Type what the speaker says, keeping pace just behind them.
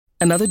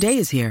Another day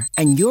is here,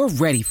 and you're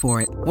ready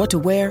for it. What to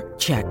wear?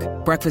 Check.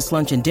 Breakfast,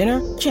 lunch, and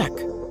dinner? Check.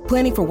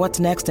 Planning for what's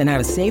next and how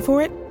to save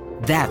for it?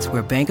 That's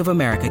where Bank of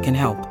America can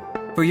help.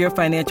 For your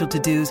financial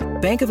to-dos,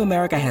 Bank of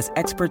America has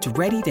experts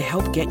ready to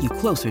help get you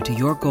closer to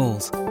your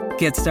goals.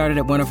 Get started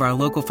at one of our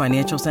local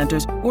financial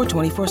centers or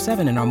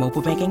 24/7 in our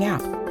mobile banking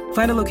app.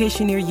 Find a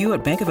location near you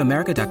at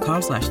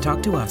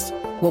bankofamerica.com/talktous.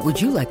 What would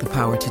you like the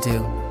power to do?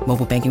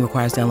 Mobile banking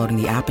requires downloading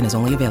the app and is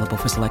only available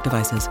for select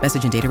devices.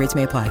 Message and data rates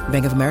may apply.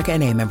 Bank of America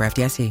N.A., member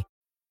FDIC.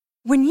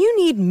 When you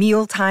need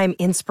mealtime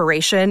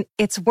inspiration,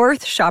 it's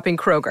worth shopping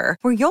Kroger,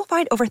 where you'll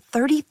find over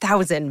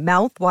 30,000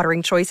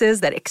 mouth-watering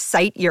choices that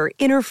excite your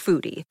inner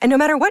foodie. And no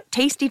matter what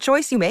tasty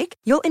choice you make,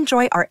 you'll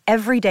enjoy our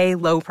everyday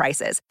low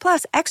prices,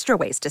 plus extra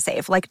ways to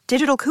save, like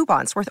digital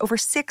coupons worth over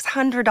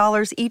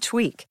 $600 each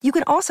week. You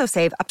can also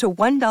save up to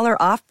 $1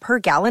 off per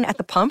gallon at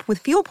the pump with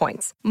fuel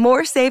points.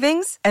 More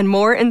savings and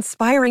more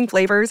inspiring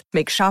flavors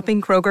make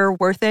shopping Kroger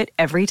worth it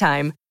every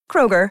time.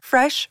 Kroger,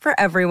 fresh for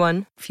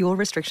everyone. Fuel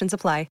restrictions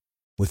apply.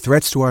 With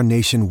threats to our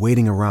nation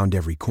waiting around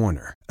every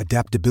corner,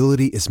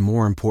 adaptability is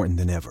more important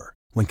than ever.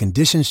 When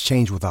conditions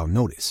change without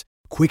notice,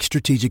 quick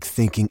strategic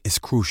thinking is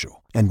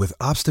crucial. And with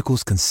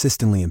obstacles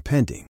consistently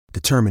impending,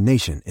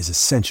 determination is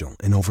essential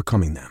in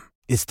overcoming them.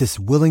 It's this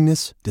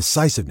willingness,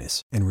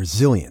 decisiveness, and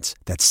resilience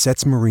that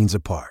sets Marines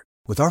apart.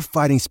 With our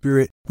fighting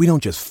spirit, we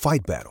don't just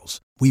fight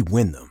battles, we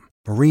win them.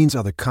 Marines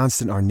are the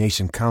constant our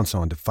nation counts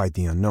on to fight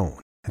the unknown.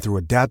 And through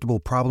adaptable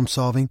problem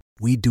solving,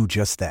 we do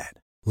just that.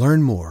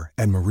 Learn more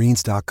at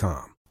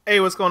marines.com. Hey,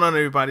 what's going on,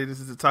 everybody? This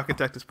is the Talking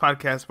Tactics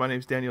podcast. My name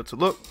is Daniel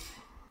Tuluk.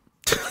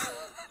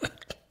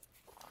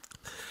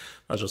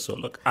 I just saw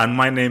look. And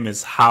my name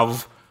is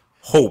Have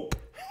Hope.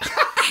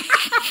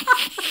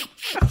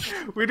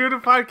 We do the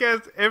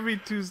podcast every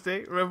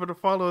Tuesday. Remember to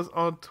follow us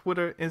on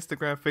Twitter,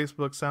 Instagram,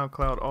 Facebook,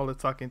 SoundCloud, all the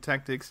Talking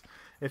Tactics.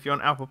 If you're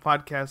on Apple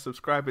Podcasts,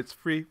 subscribe. It's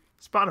free.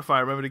 Spotify,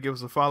 remember to give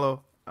us a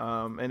follow.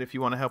 And if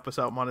you want to help us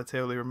out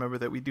monetarily, remember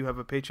that we do have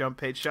a Patreon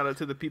page. Shout out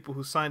to the people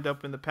who signed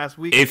up in the past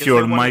week. If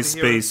you're on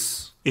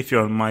MySpace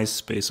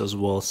as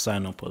well,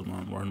 sign up. We're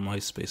on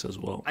MySpace as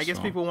well. I guess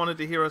people wanted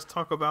to hear us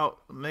talk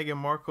about Meghan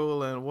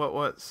Markle and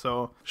what.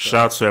 So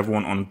shout out to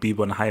everyone on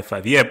Bebo and High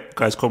Five. Yeah,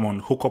 guys, come on,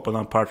 hook up on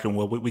our Patreon.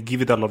 Well, we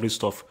give you that lovely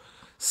stuff.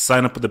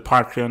 Sign up with the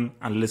Patreon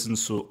and listen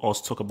to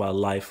us talk about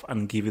life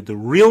and give you the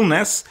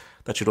realness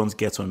that you don't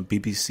get on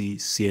BBC,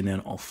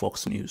 CNN, or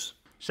Fox News.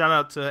 Shout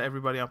out to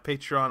everybody on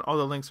Patreon. All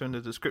the links are in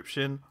the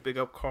description. Big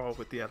up Carl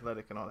with The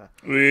Athletic and all that.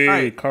 Hey, all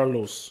right.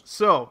 Carlos.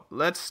 So,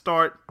 let's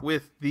start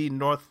with the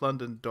North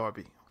London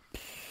Derby.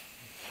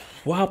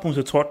 What happened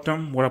to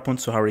Tottenham? What happened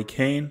to Harry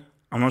Kane?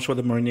 I'm not sure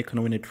that Mourinho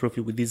can win a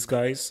trophy with these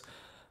guys.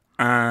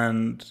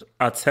 And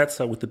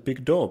Arteta with the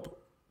big dub.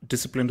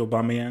 Disciplined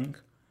Aubameyang.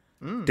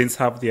 Didn't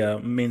have their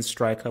main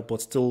striker,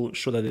 but still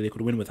showed that they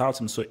could win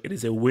without him. So, it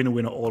is a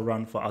win-win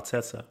all-round for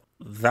Arteta.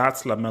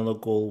 That Lamela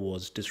goal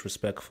was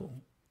disrespectful.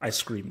 I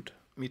screamed.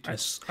 Me too.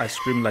 I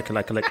screamed like a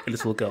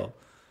little girl.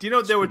 Do you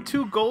know there were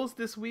 2 goals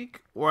this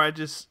week where I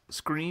just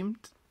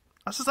screamed?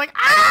 I was just like,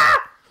 ah!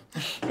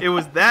 It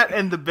was that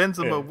and the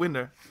Benzema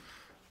winner.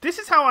 This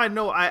is how I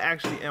know I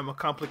actually am a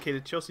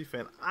complicated Chelsea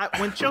fan.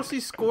 When Chelsea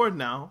scored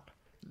now,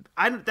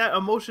 that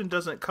emotion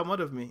doesn't come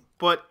out of me.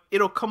 But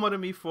it'll come out of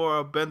me for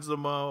a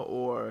Benzema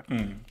or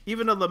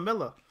even a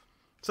Lamela.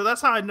 So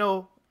that's how I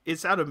know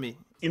it's out of me.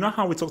 You know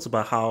how we talked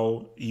about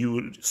how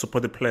you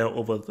support the player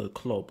over the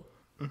club?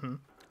 Mm-hmm.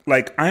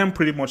 Like, I am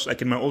pretty much,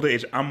 like, in my older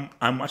age, I'm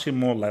actually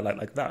more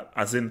like that.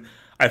 As in,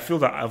 I feel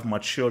that I've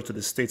matured to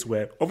the state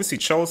where, obviously,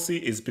 Chelsea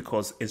is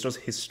because it's just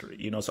history,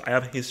 you know? So I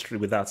have history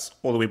with that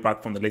all the way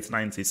back from the late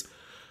 90s.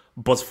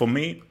 But for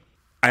me,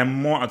 I'm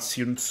more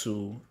attuned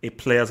to a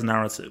player's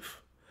narrative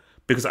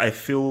because I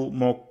feel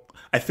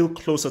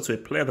closer to a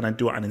player than I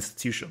do an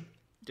institution.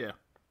 Yeah.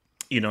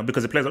 You know,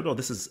 because the player's like, oh,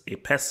 this is a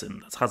person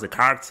that has a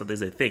character,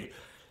 there's a thing.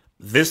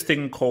 This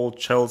thing called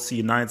Chelsea,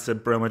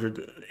 United, Real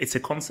Madrid, it's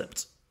a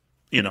concept.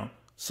 You know,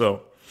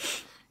 so.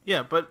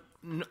 Yeah, but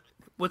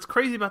what's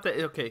crazy about that,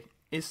 okay,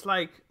 it's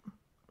like,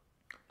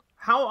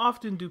 how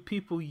often do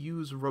people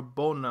use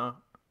Rabona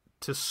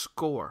to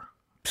score?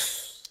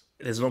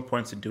 There's no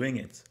point in doing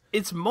it.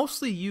 It's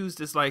mostly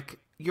used as like,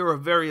 you're a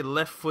very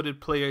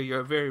left-footed player, you're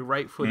a very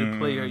right-footed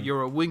player,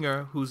 you're a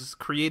winger who's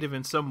creative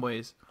in some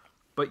ways,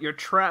 but you're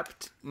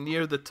trapped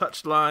near the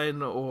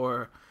touchline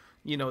or,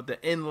 you know,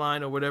 the end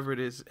line or whatever it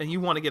is, and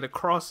you want to get a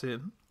cross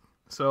in.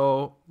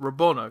 So,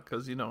 Rabona,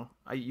 because, you know,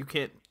 you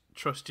can't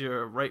trust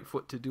your right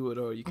foot to do it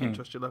or you can't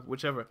trust your left,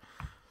 whichever.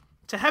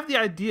 To have the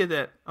idea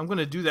that I'm going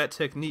to do that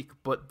technique,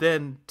 but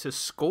then to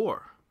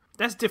score,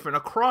 that's different. A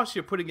cross,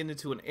 you're putting it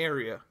into an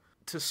area.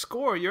 To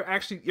score, you're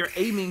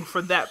aiming for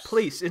that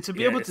place. And to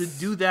be able to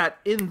do that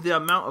in the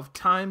amount of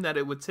time that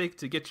it would take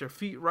to get your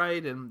feet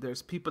right, and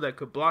there's people that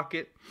could block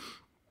it.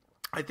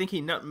 I think he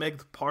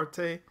nutmegged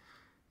Partey.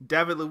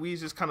 David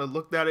Luiz just kind of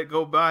looked at it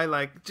go by.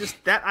 Like,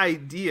 just that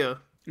idea...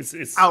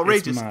 It's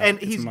outrageous, and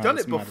he's done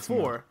it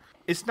before.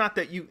 It's not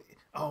that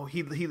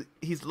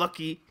he's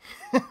lucky.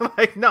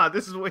 Like, nah,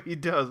 this is what he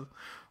does.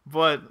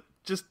 But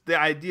just the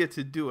idea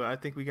to do it, I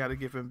think we got to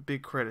give him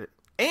big credit.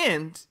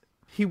 And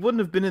he wouldn't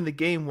have been in the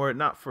game were it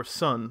not for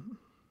Son.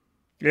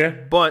 Yeah.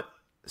 But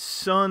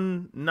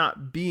Son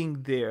not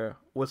being there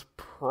was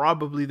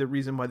probably the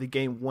reason why the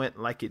game went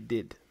like it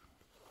did.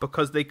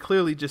 Because they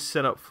clearly just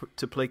set up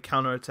to play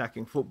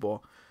counter-attacking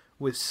football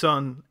with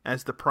Son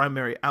as the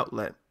primary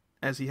outlet,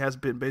 as he has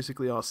been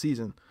basically all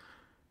season.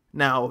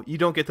 Now, you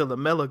don't get the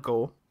Lamela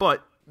goal,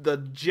 but the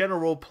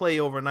general play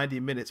over 90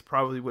 minutes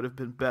probably would have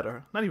been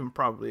better. Not even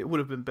probably. It would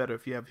have been better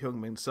if you have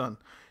Heung-min Son.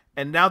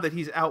 And now that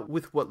he's out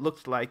with what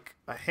looked like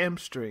a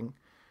hamstring,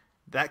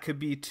 that could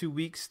be 2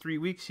 weeks, 3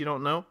 weeks, you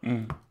don't know.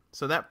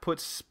 So that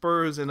puts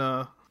Spurs in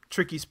a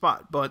tricky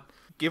spot. But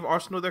give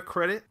Arsenal their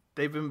credit.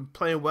 They've been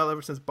playing well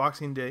ever since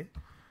Boxing Day.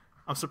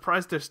 I'm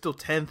surprised they're still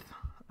 10th.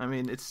 I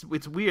mean, it's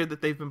weird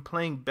that they've been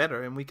playing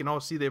better, and we can all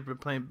see they've been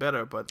playing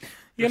better, but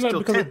they're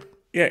still 10th.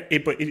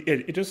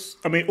 It just,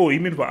 I mean, you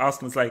mean for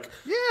Arsenal, it's like,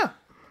 yeah.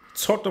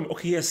 Tottenham,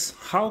 okay, yes,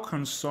 how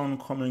can Son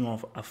coming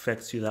off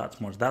affect you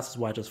that much? That's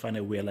why I just find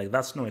it weird. Like,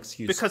 that's no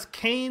excuse. Because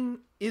Kane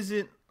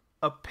isn't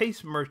a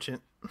pace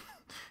merchant.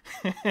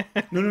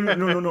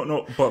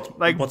 No. But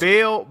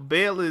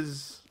Bale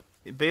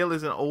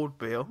is an old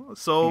Bale.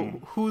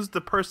 So who's the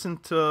person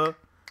to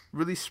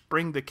really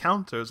spring the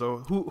counters, or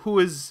who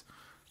is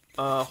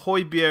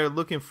Højbjerg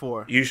looking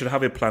for? You should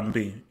have a plan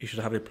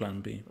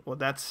B. Well,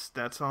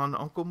 that's on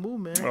Uncle Moo,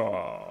 man.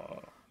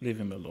 Oh, leave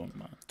him alone,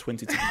 man.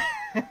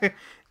 2010.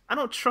 I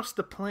don't trust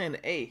the plan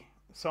A,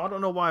 so I don't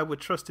know why I would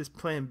trust his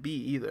plan B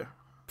either.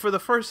 For the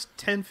first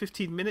 10,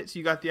 15 minutes,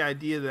 you got the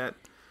idea that,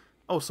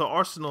 so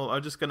Arsenal are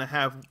just going to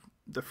have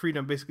the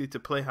freedom basically to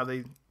play how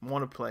they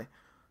want to play,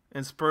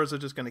 and Spurs are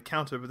just going to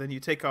counter. But then you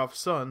take off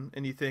Son,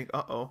 and you think,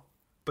 uh-oh.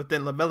 But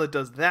then Lamela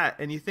does that,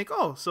 and you think,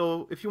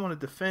 so if you want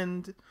to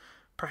defend,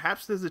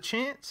 perhaps there's a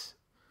chance.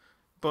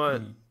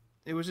 But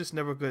it was just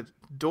never good.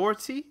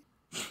 Doherty?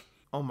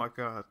 Oh, my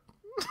God.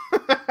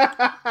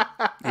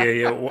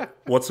 Yeah.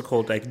 What's it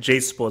called? Like Jay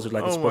Sports,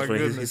 like sports.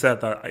 He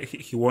said that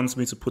he wants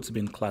me to put him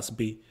in Class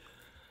B.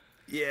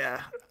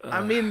 Yeah,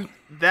 I mean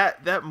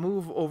that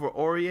move over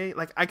Aurier.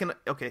 Like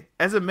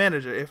as a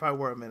manager, if I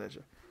were a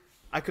manager,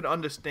 I could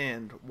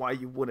understand why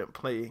you wouldn't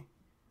play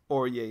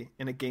Aurier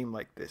in a game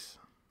like this.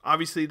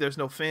 Obviously, there's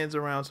no fans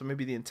around, so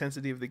maybe the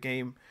intensity of the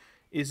game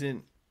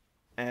isn't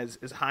as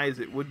high as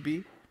it would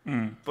be.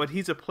 But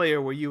he's a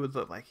player where you would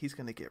look like he's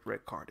going to get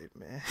red carded,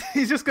 man.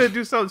 He's just going to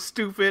do something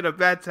stupid, a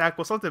bad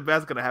tackle, something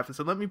bad's going to happen.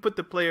 So let me put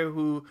the player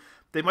who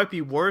they might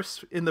be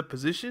worse in the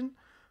position,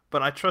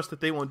 but I trust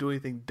that they won't do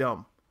anything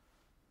dumb.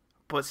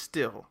 But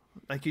still,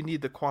 like, you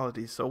need the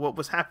quality. So what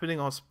was happening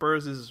on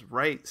Spurs'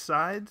 right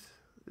side,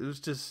 it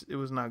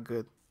was not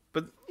good.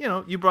 But,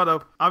 you brought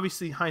up,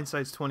 obviously,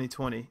 hindsight's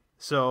 20/20.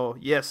 So,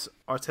 yes,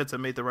 Arteta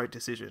made the right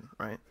decision,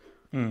 right?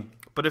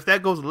 But if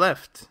that goes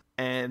left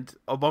and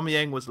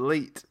Aubameyang was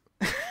late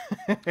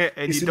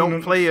and you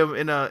don't play him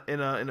in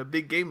a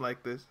big game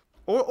like this,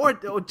 or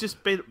just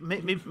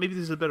maybe this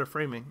is a better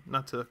framing,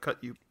 not to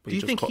cut you. But do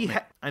you think he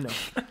had... I know.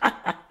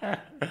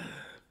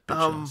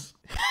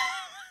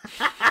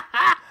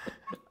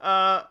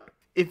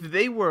 If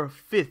they were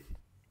 5th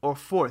or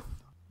 4th,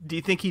 do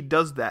you think he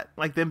does that?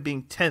 Like, them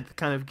being 10th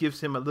kind of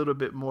gives him a little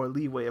bit more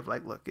leeway of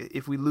like, look,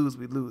 if we lose,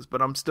 we lose,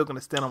 but I'm still going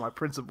to stand on my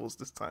principles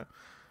this time.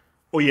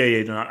 Oh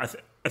yeah. No,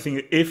 I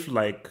think if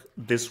like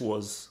this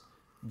was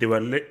they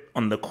were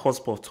on the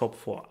cusp of top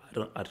 4,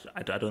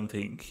 I don't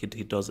think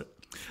he does it.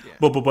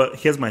 Yeah. But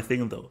here's my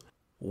thing though: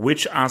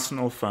 which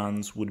Arsenal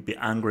fans would be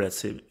angry at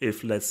him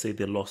if let's say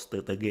they lost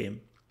the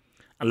game,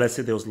 and let's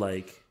say there was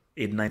like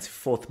a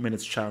 94th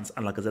minute chance,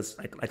 and like that's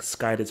like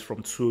skied it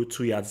from two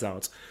yards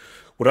out.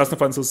 Would Arsenal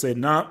fans still say,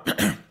 nah,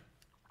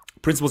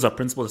 principles are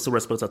principles, I still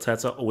respect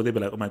Arteta, or would they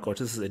be like, oh my gosh,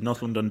 this is a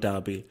North London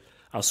derby,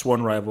 our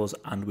sworn rivals,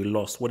 and we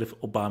lost? What if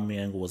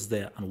Aubameyang was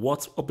there? And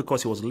what? Or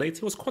because he was late,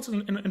 he was caught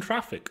in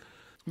traffic.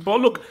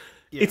 But look,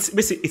 it's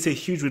basically, it's a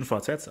huge win for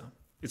Arteta.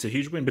 It's a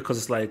huge win because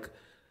it's like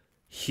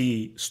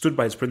he stood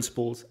by his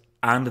principles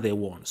and they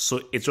won.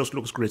 So it just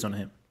looks great on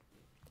him.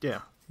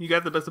 Yeah, you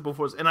got the best of both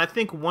worlds. And I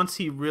think once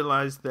he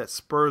realized that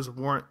Spurs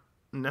weren't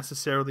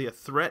necessarily a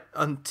threat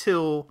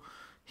until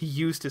he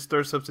used his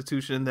third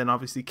substitution, and then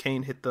obviously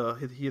Kane hit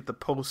the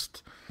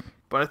post.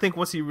 But I think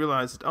once he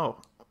realized,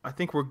 I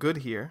think we're good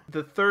here.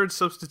 The third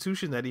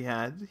substitution that he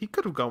had, he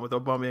could have gone with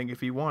Aubameyang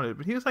if he wanted,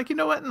 but he was like, you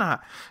know what? Nah,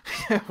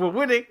 we're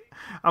winning.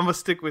 I'm going to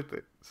stick with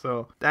it.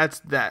 So that's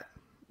that.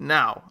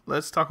 Now,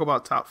 let's talk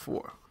about top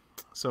 4.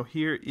 So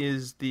here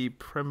is the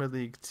Premier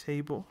League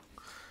table.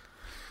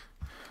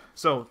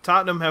 So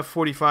Tottenham have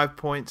 45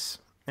 points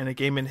and a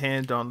game in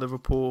hand on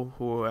Liverpool,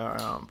 who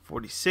are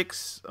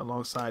 46,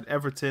 alongside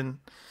Everton.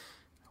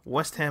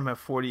 West Ham have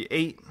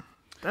 48.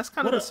 That's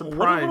kind of a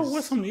surprise.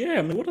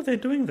 What are they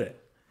doing there?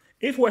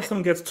 If West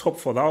Ham gets top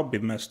 4, that would be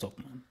messed up,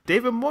 man.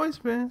 David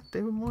Moyes, man.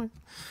 David Moyes.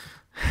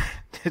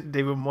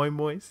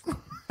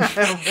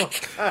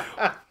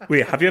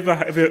 Wait, have you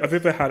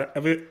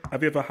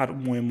ever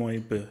had Moy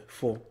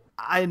before?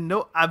 I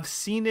know, I've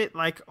seen it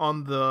like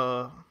on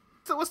the...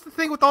 So what's the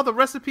thing with all the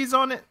recipes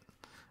on it?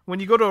 When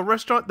you go to a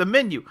restaurant, the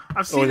menu.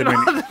 I've seen it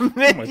on the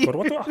menu. Oh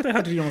my god, how the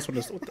hell did you know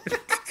this?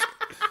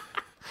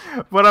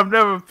 But I've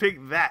never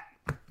picked that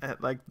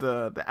at like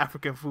the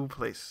African food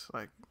place,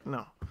 like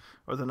no,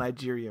 or the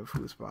Nigerian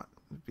food spot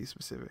to be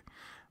specific.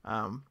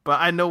 But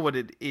I know what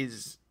it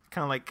is,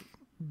 kind of like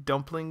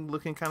dumpling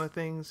looking kind of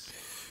things.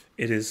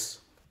 It is.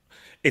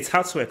 It's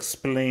hard to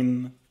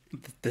explain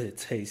the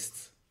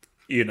taste,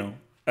 you know.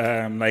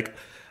 Like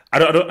I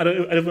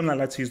don't even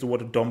like to use the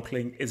word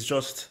dumpling. It's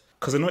just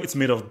because I know it's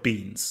made of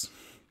beans,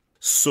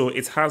 so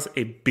it has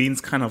a beans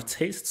kind of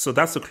taste. So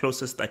that's the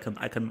closest I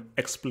can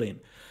explain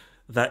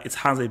that it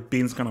has a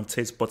beans kind of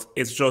taste. But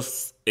it's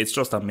just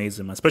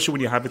amazing, man. Especially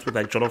when you have it with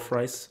like jollof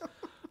rice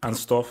and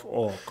stuff.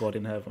 Oh God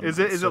in heaven! Is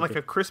it like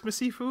a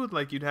Christmassy food?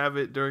 Like you'd have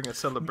it during a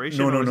celebration?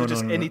 No, or is it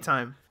just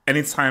anytime?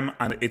 Anytime,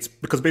 and it's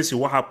because basically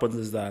what happens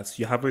is that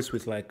you have it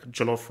with like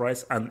jollof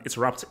rice and it's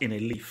wrapped in a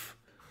leaf.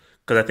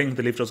 Because I think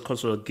the leaf just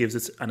sort of gives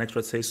it an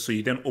extra taste. So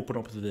you then open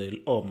up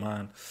the oh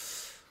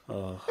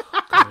God.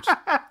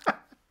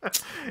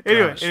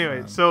 Anyway,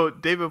 man. so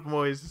David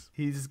Moyes,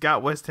 he's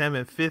got West Ham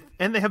in 5th,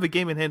 and they have a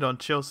game in hand on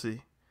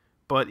Chelsea.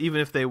 But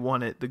even if they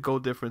won it, the goal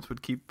difference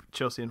would keep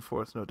Chelsea in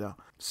 4th, no doubt.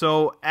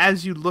 So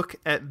as you look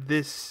at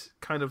this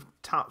kind of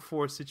top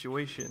 4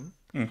 situation,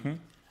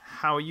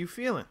 how are you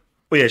feeling?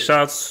 Oh yeah,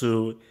 shout out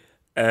to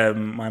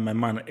my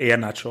man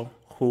Iheanacho,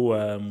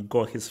 who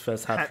got his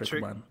first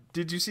hat-trick, man.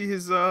 Did you see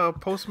his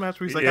post-match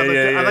where he's like,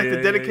 I'd like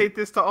to dedicate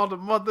this to all the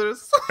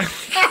mothers?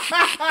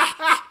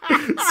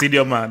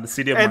 Senior man.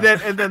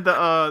 And then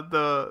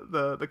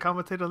the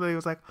commentator lady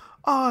was like,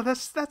 "Oh,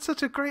 that's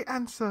such a great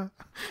answer."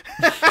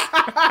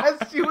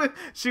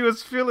 she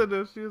was feeling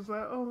it. She was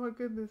like, "Oh my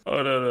goodness."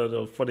 Oh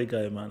no, funny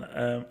guy, man.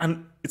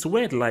 And it's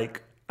weird.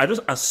 Like I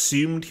just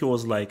assumed he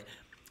was like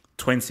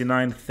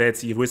 29,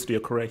 30. You've wasted your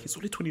career. He's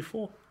only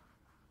 24.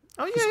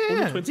 Oh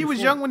yeah. He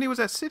was young when he was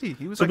at City.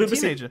 He was like a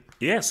teenager.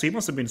 Yeah, so he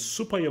must have been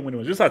super young when he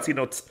was. Just that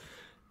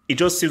it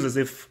just seems as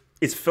if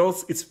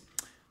it's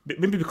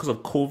maybe because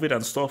of COVID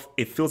and stuff.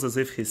 It feels as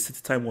if his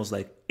City time was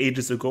like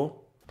ages ago.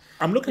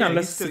 I'm looking at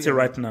Leicester City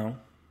right now.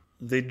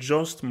 They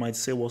just might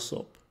say what's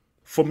up.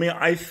 For me,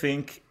 I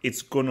think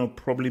it's gonna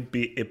probably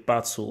be a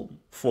battle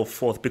for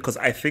 4th because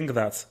I think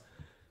that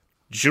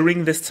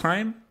during this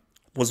time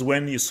was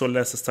when you saw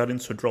Leicester starting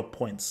to drop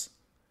points.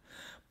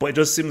 But it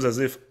just seems as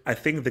if, I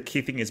think the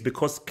key thing is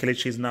because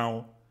Kelechi is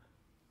now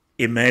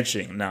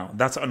emerging now,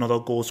 that's another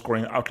goal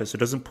scoring outlet, so it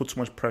doesn't put too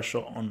much pressure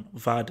on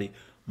Vardy.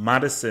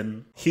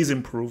 Maddison, he's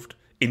improved.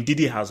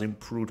 Ndidi has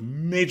improved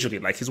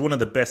majorly. Like, he's one of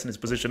the best in his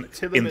position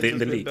in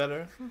the league.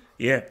 Better.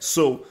 Yeah,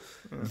 so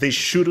they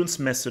shouldn't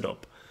mess it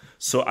up.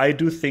 So I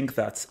do think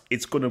that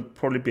it's going to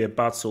probably be a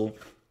battle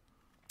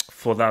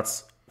for that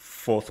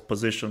 4th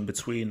position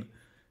between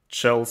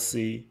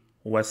Chelsea,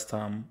 West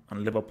Ham,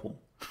 and Liverpool.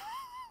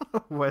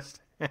 West.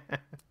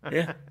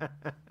 Yeah.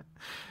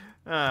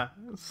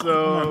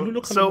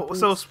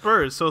 So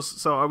Spurs.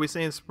 So are we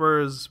saying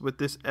Spurs with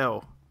this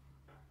L?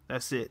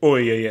 That's it. Oh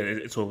yeah.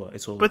 It's over.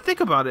 But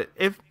think about it.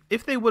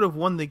 If they would have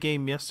won the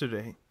game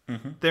yesterday,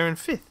 they're in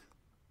 5th.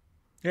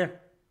 Yeah.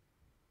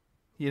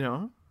 You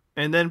know,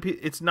 and then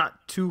it's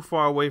not too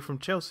far away from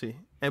Chelsea,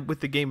 and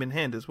with the game in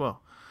hand as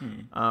well.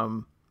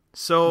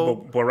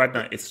 So, but right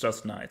now it's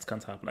just it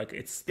can't happen. Like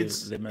it's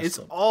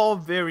up. All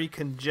very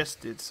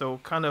congested. So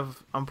kind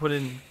of I'm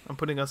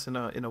putting us in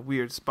a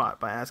weird spot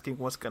by asking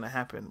what's gonna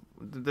happen.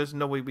 There's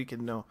no way we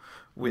can know.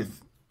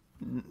 With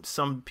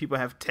some people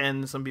have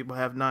 10, some people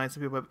have 9,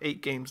 some people have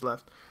 8 games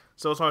left.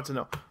 So it's hard to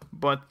know.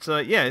 But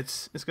yeah,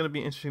 it's gonna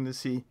be interesting to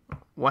see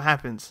what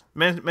happens.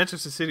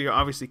 Manchester City are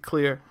obviously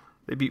clear.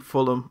 They beat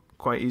Fulham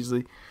quite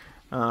easily.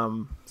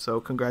 So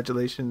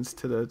congratulations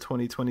to the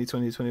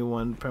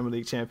 2020-2021 Premier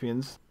League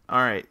champions. All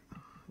right,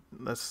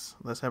 let's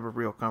have a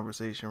real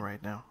conversation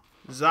right now.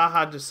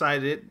 Zaha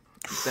decided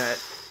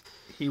that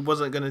he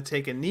wasn't going to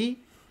take a knee.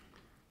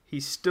 He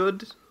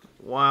stood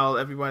while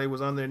everybody was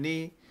on their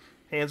knee,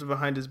 hands were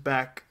behind his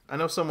back. I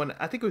know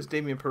I think it was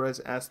Damian Perez,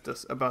 asked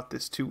us about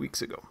this 2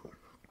 weeks ago,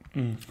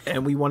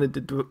 and we wanted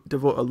to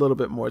devote a little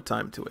bit more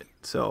time to it.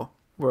 So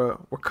we're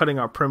cutting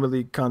our Premier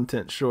League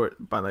content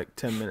short by like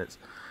 10 minutes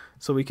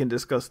so we can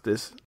discuss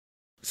this.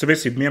 So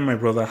basically, me and my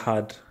brother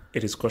had a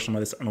discussion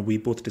about this, and we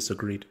both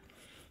disagreed.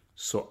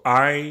 So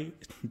I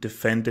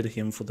defended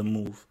him for the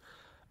move,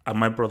 and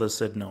my brother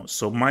said no.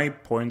 So my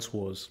point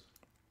was,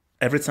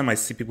 every time I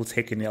see people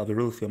taking it out of the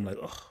real field, I'm like,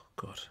 oh,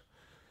 God.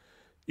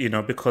 You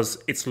know,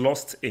 because it's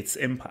lost its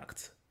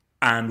impact.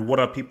 And what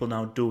are people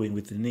now doing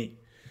with the knee?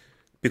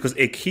 Because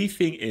a key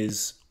thing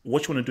is,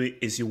 what you want to do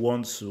is you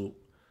want to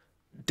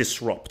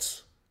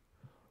disrupt.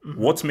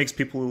 What makes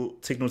people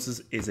take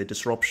notice is a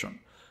disruption.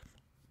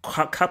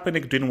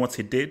 Kaepernick doing what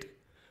he did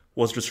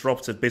was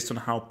disruptive based on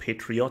how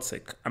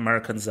patriotic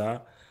Americans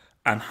are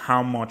and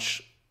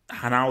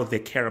how they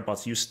care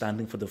about you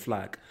standing for the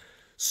flag.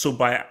 So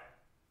by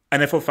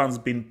NFL fans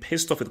being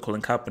pissed off with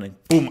Colin Kaepernick,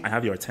 boom, I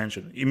have your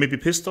attention. You may be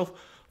pissed off,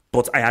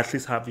 but I at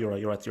least have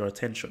your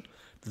attention.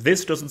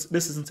 This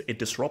isn't a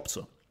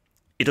disruptor.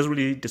 It doesn't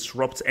really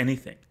disrupt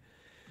anything.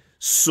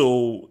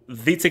 So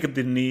they take up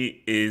the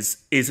knee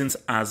isn't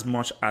as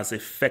much as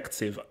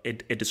effective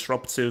a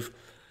disruptive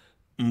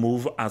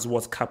move as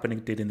what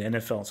Kaepernick did in the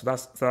NFL.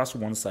 So that's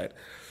one side.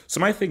 So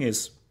my thing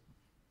is,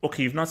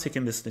 okay, you've not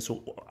taken this thing,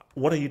 so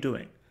what are you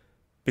doing?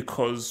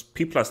 Because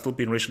people are still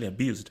being racially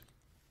abused.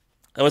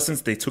 Ever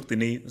since they took the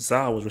knee,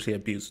 Zaha was racially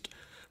abused.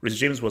 Rich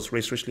James was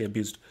racially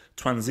abused.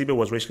 Twanzebe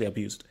was racially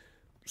abused.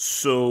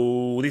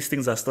 So these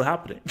things are still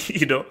happening,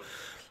 you know?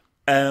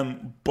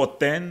 But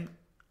then,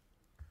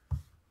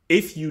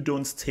 if you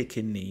don't take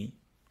a knee,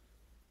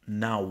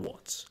 now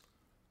what?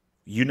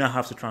 You now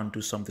have to try and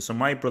do something. So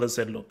my brother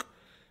said, look,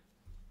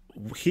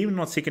 him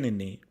not taking a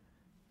knee,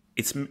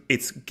 it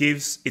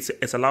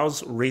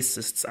allows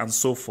racists and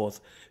so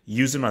forth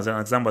use him as an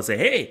example and say,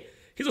 hey,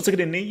 he's not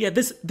taking a knee.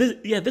 This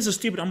is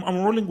stupid.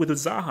 I'm rolling with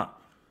Zaha.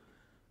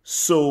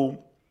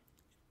 So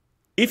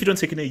if you don't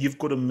take a knee, you've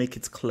got to make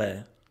it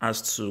clear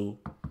as to,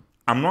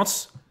 I'm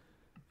not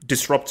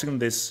disrupting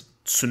this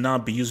to now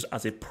be used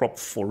as a prop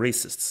for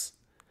racists.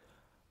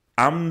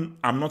 I'm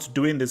not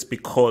doing this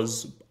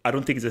because I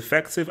don't think it's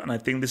effective, and I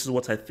think this is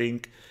what I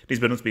think is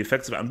going to be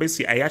effective. And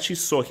basically, I actually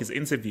saw his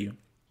interview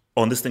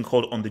on this thing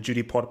called On the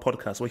Judy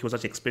podcast, where he was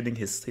actually explaining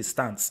his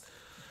stance.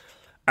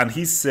 And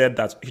he said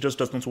that he just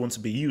does not want to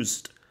be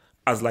used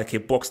as like a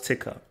box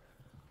ticker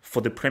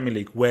for the Premier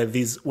League, where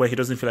he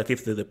doesn't feel like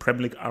if the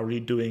Premier League are really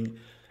doing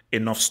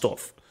enough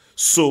stuff.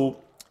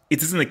 So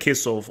it isn't a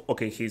case of,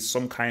 okay, he's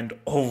some kind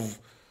of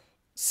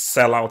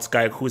sellout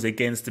guy who's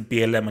against the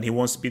BLM and he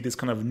wants to be this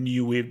kind of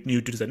new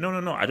dude.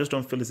 No, I just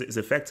don't feel it's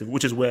effective,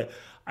 which is where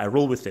I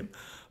roll with him.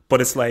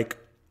 But it's like,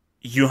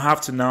 you have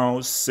to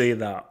now say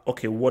that,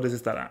 okay, what is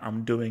it that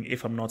I'm doing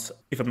if I'm not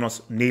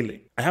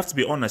kneeling? I have to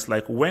be honest,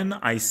 like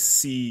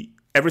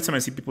every time I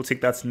see people take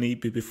that knee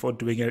before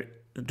doing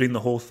the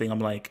whole thing,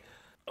 I'm like,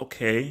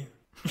 okay.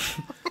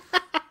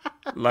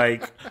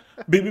 Like,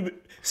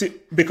 see,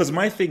 because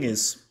my thing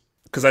is,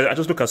 because I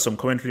just look at some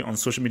commentary on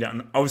social media,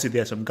 and obviously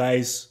there are some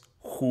guys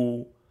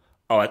who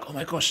are like, oh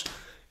my gosh,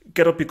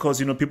 get up, because,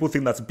 you know, people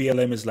think that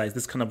BLM is like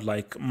this kind of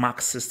like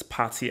Marxist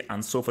party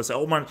and so forth. Say,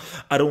 oh man,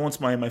 I don't want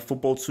my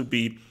football to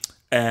be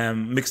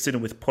mixed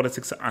in with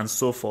politics and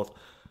so forth.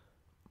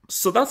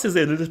 So that is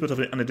a little bit of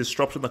a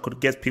disruption that could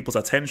get people's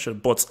attention,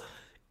 but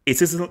it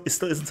still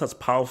isn't as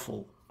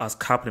powerful as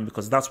Kaepernick,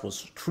 because that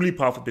was truly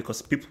powerful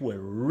because people were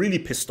really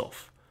pissed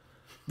off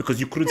because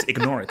you couldn't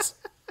ignore it,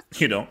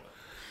 you know.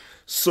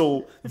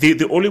 So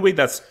the only way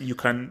that you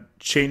can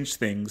change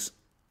things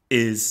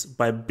is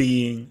by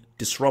being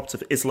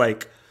disruptive. It's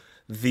like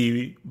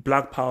the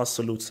Black Power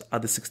salute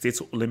at the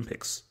 68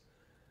 Olympics.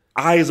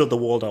 Eyes of the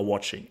world are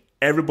watching.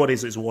 Everybody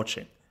is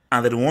watching.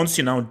 And then once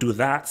you now do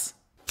that,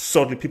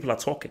 suddenly people are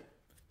talking.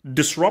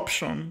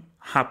 Disruption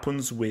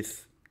happens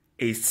with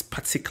a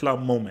particular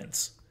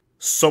moment.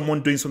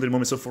 Someone doing something in the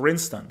moment. So for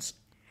instance,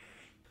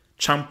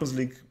 Champions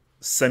League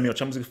semi or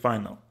Champions League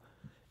final,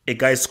 a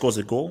guy scores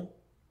a goal,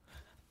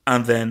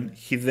 and then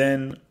he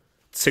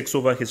takes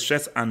over his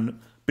shirt,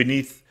 and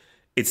beneath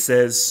it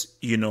says,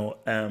 you know,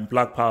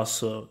 Black Power,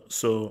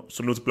 so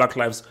salute Black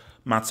Lives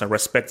Matter,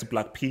 respect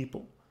Black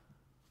people.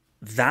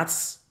 That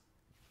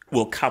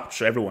will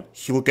capture everyone.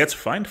 He will get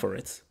fined for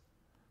it.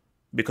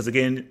 Because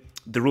again,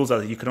 the rules are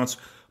that you cannot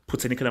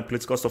put any kind of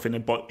political stuff in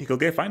it, but he will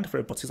get fined for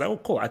it. But he's like, oh,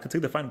 cool, I can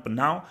take the fine. But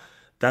now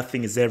that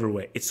thing is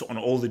everywhere. It's on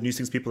all the news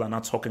things. People are now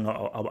talking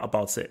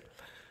about it.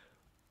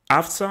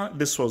 After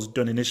this was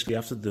done initially,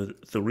 after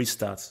the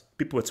restart,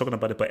 people were talking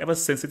about it. But ever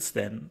since it's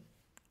then,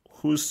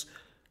 who's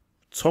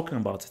talking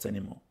about it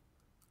anymore?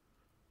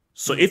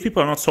 So if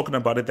people are not talking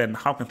about it, then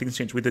how can things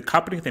change? With the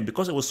Kaepernick thing,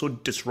 because it was so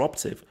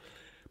disruptive,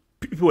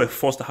 people were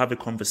forced to have a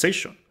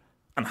conversation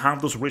and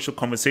have those racial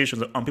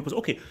conversations. And people say,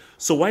 okay,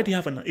 so why do you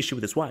have an issue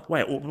with this? Why?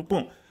 Oh,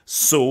 boom.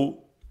 So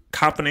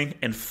Kaepernick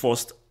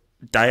enforced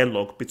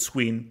dialogue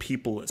between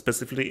people,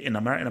 specifically in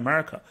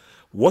America.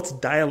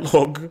 What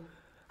dialogue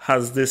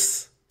has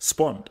this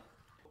spawned?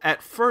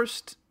 At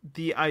first,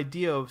 the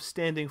idea of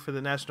standing for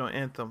the national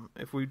anthem,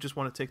 if we just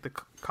want to take the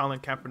Colin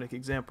Kaepernick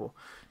example,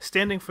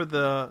 standing for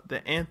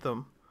the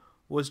anthem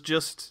was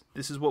just,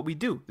 this is what we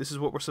do. This is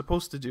what we're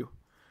supposed to do.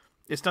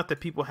 It's not that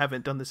people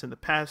haven't done this in the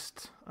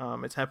past.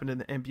 It's happened in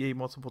the NBA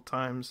multiple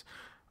times.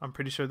 I'm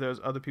pretty sure there's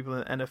other people in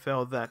the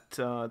NFL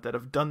that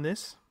have done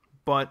this,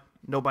 but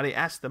nobody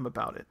asked them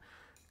about it.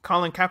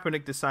 Colin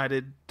Kaepernick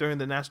decided during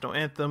the national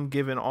anthem,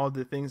 given all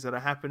the things that are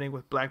happening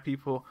with Black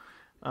people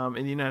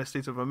in the United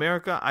States of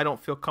America, I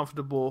don't feel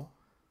comfortable,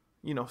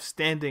 you know,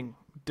 standing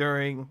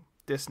during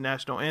this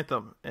national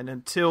anthem. And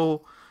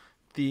until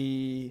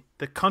the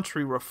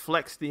country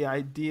reflects the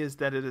ideas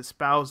that it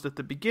espoused at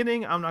the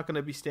beginning, I'm not going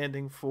to be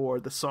standing for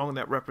the song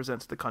that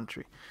represents the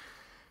country.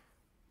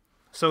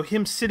 So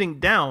him sitting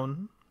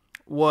down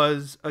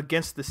was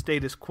against the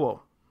status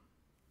quo.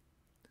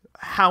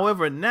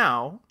 However,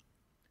 now,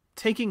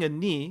 taking a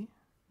knee,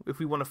 if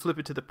we want to flip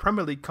it to the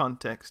Premier League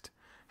context,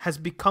 has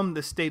become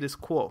the status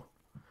quo.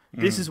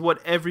 This is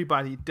what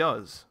everybody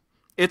does.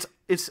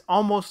 It's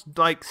almost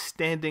like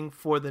standing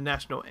for the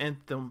national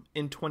anthem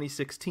in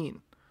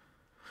 2016.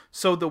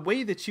 So the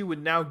way that you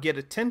would now get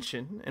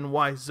attention, and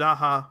why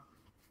Zaha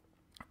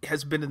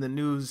has been in the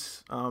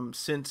news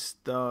since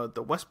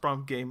the West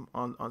Brom game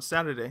on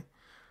Saturday,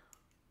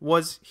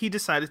 was he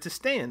decided to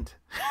stand.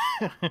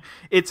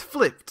 It's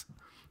flipped.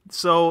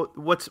 So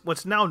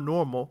what's now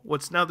normal,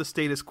 what's now the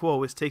status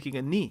quo, is taking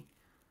a knee.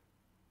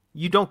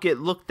 You don't get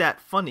looked at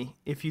funny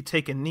if you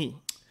take a knee,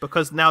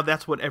 because now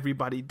that's what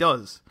everybody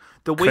does.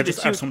 The way Can I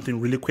just add something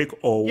really quick,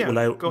 or will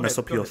I mess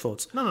up your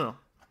thoughts? No.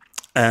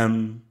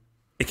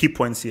 A key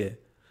points here.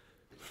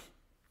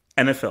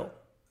 NFL.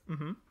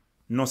 Mm-hmm.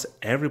 Not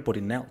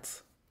everybody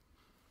knelt.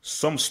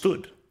 Some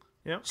stood.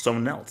 Yeah.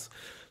 Some knelt.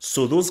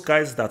 So those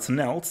guys that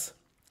knelt,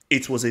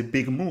 it was a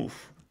big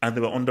move, and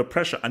they were under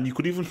pressure. And you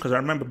could even, because I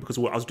remember, because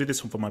I was doing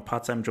this for my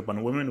part-time job,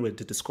 and women were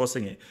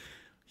discussing it,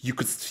 you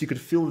could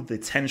feel the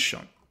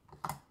tension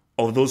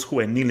of those who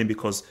were kneeling,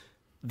 because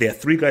there are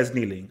 3 guys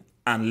kneeling,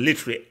 and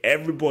literally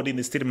everybody in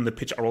the stadium and the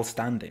pitch are all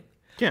standing.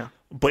 Yeah.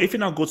 But if you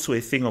now go to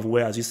a thing of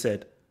where, as you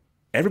said,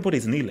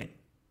 everybody's kneeling,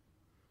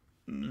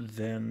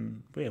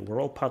 then we're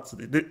all parts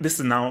of it. This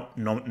is now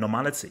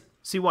normality.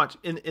 See, watch,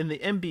 in the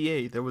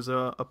NBA, there was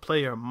a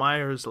player,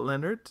 Myers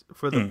Leonard,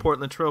 for the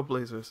Portland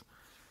Trailblazers.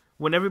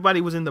 When everybody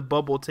was in the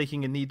bubble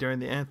taking a knee during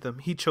the anthem,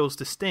 he chose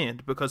to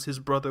stand because his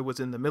brother was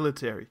in the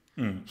military.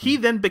 He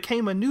then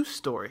became a news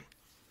story.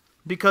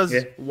 Because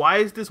why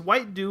is this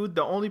white dude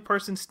the only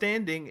person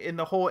standing in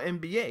the whole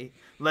NBA?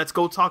 Let's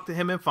go talk to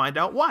him and find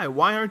out why.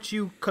 Why aren't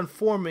you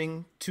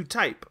conforming to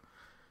type?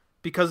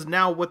 Because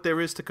now what there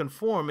is to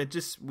conform,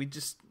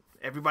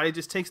 everybody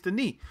just takes the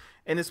knee.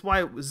 And it's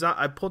why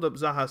I pulled up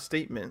Zaha's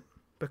statement,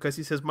 because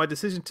he says, my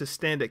decision to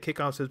stand at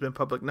kickoffs has been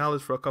public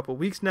knowledge for a couple of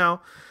weeks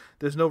now.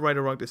 There's no right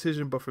or wrong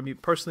decision, but for me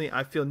personally,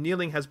 I feel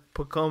kneeling has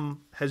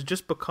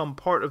just become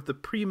part of the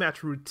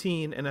pre-match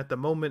routine, and at the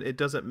moment, it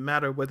doesn't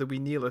matter whether we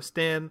kneel or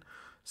stand.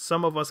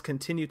 Some of us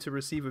continue to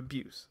receive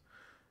abuse.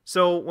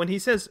 So when he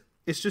says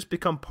it's just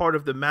become part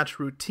of the match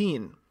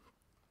routine,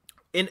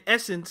 in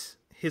essence,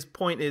 his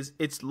point is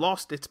it's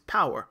lost its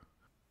power.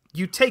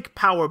 You take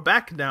power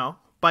back now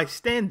by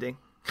standing.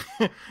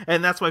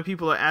 And that's why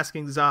people are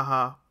asking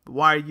Zaha,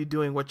 why are you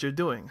doing what you're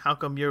doing?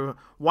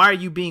 Why are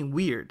you being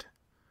weird?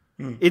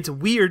 It's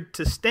weird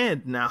to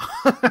stand now.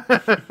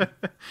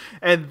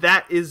 And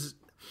that is,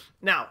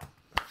 now,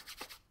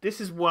 this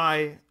is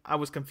why I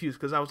was confused,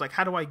 because I was like,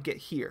 how do I get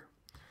here?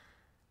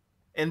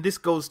 And this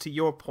goes to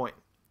your point.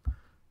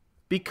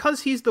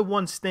 Because he's the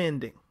one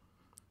standing,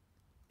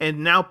 and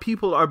now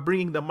people are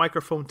bringing the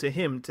microphone to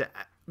him to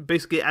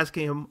basically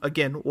asking him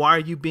again, why are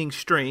you being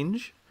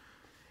strange?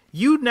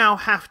 You now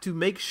have to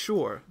make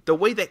sure, the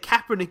way that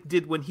Kaepernick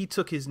did when he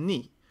took his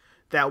knee,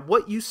 that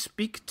what you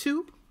speak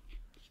to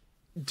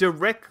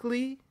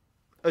directly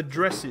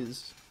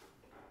addresses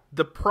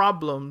the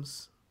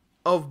problems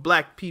of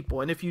black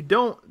people. And if you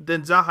don't,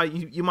 then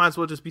Zaha, you might as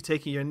well just be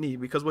taking your knee,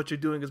 because what you're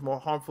doing is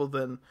more harmful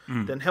than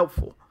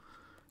helpful.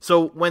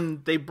 So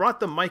when they brought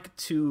the mic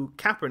to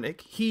Kaepernick,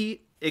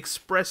 he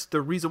expressed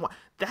the reason why.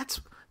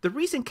 The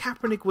reason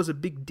Kaepernick was a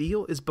big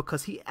deal is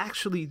because he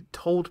actually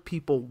told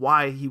people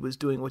why he was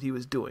doing what he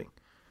was doing.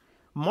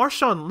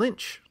 Marshawn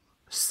Lynch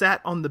sat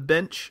on the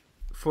bench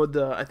for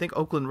the, I think,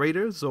 Oakland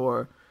Raiders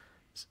or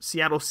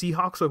Seattle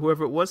Seahawks or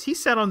whoever it was. He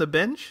sat on the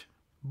bench,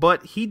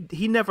 but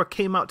he never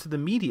came out to the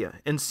media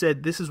and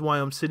said, this is why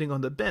I'm sitting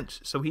on the bench.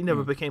 So he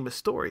never became a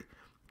story.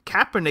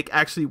 Kaepernick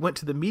actually went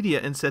to the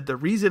media and said, the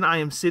reason I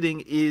am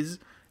sitting is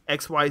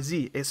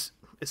XYZ. It's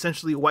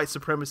essentially white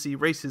supremacy,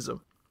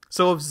 racism.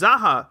 So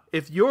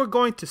if you're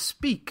going to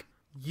speak,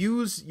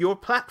 use your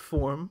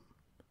platform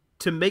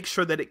to make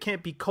sure that it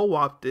can't be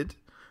co-opted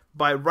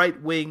by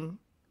right-wing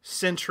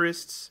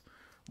centrists,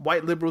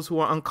 white liberals who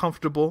are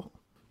uncomfortable,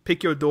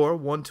 pick your door,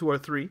 1, 2, or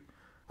 3,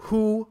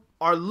 who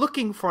are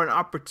looking for an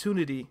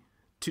opportunity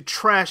to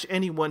trash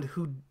anyone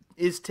who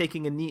is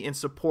taking a knee in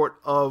support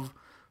of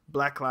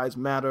Black Lives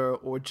Matter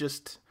or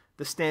just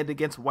the stand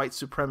against white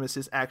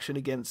supremacist action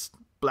against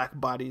black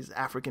bodies,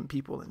 African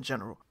people in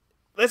general.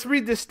 Let's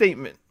read this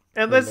statement.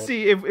 And let's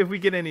see if we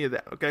get any of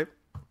that, okay?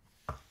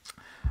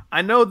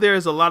 I know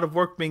there's a lot of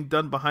work being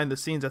done behind the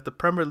scenes at the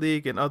Premier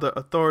League and other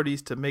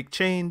authorities to make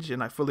change,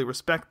 and I fully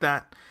respect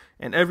that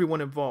and everyone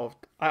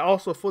involved. I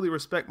also fully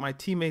respect my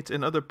teammates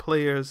and other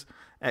players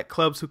at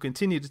clubs who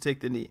continue to take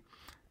the knee.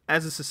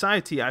 As a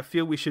society, I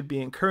feel we should be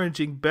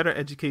encouraging better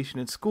education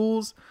in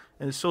schools,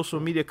 and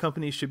social media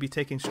companies should be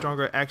taking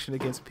stronger action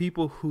against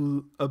people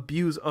who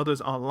abuse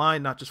others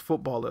online, not just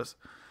footballers.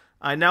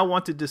 I now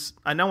want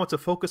to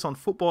focus on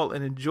football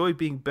and enjoy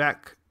being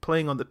back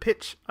playing on the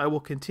pitch. I will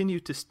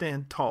continue to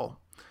stand tall.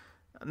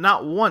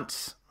 Not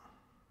once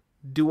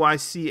do I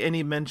see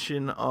any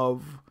mention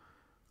of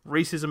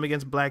racism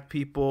against black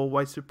people,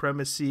 white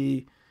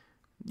supremacy,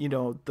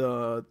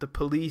 the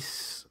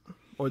police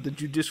or the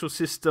judicial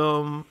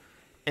system,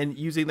 and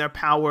using their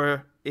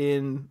power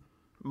in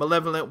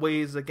malevolent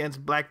ways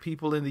against black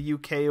people in the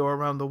UK or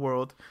around the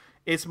world.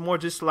 It's more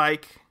just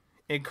like,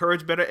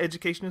 encourage better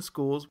education in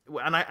schools.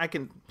 And I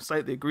can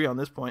slightly agree on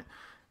this point,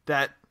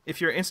 that if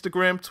you're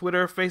Instagram,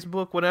 Twitter,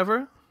 Facebook,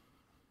 whatever,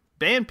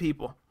 ban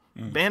people,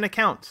 ban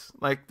accounts.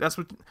 Like, that's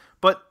what,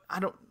 but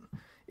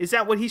is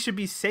that what he should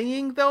be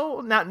saying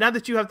though? Now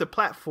that you have the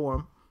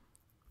platform,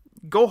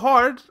 go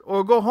hard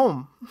or go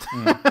home.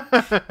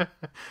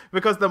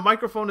 Because the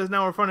microphone is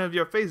now in front of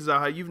your face,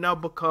 Zaha. You've now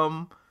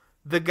become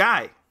the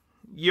guy.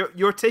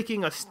 You're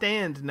taking a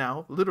stand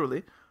now,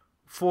 literally,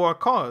 for a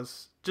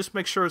cause. Just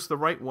make sure it's the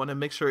right one and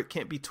make sure it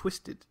can't be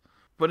twisted.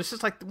 But it's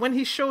just like when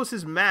he shows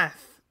his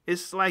math,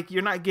 it's like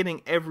you're not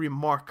getting every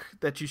mark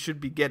that you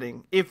should be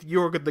getting if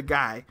you're the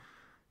guy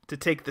to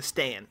take the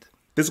stand.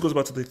 This goes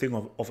back to the thing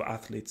of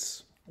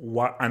athletes.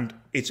 And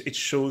it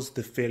shows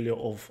the failure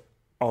of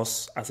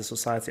us as a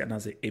society and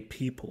as a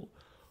people.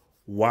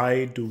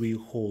 Why do we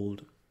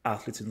hold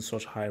athletes in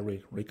such high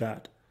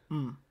regard?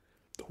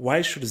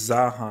 Why should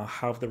Zaha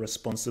have the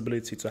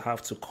responsibility to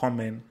have to come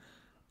in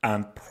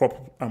and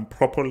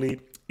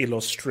properly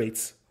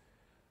illustrate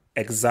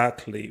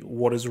exactly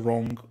what is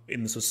wrong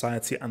in the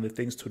society and the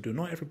things to do?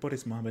 Not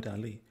everybody's Muhammad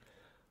Ali.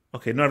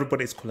 Okay, not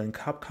everybody is Colin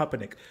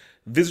Kaepernick.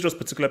 These are just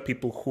particular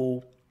people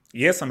who,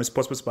 yes, I'm a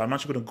sports person, but I'm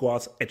actually going to go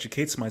out,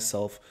 educate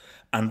myself,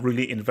 and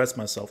really invest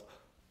myself.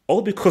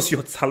 All because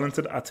you're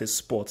talented at a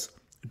sport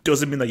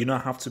doesn't mean that you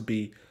don't have to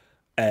be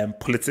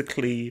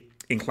politically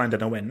inclined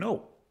and aware.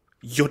 No,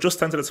 you're just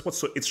talented at sport.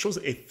 So it shows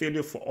a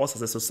failure for us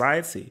as a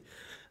society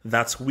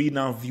that we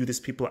now view these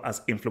people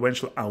as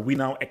influential and we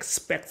now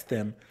expect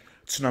them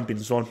to not be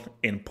involved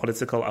in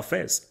political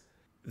affairs.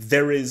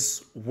 There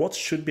is what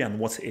should be and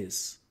what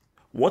is.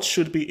 What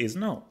should be is,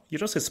 no, you're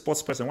just a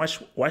sports person.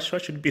 Why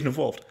should you be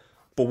involved?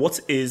 But what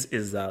is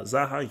that,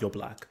 Zaha, you're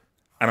black.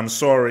 And I'm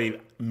sorry,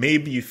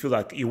 maybe you feel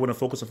like you want to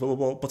focus on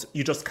football, but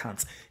you just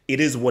can't.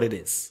 It is what it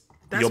is.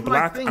 You're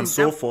black and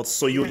so forth.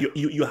 So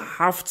you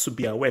have to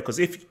be aware, because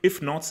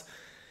if not,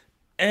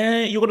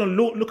 you're going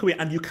to look away,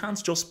 and you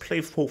can't just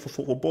play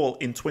football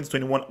in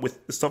 2021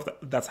 with the stuff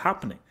that's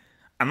happening.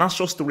 And that's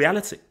just the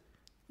reality.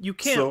 You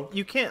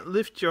can't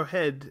lift your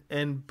head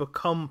and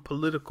become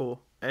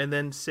political and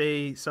then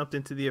say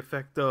something to the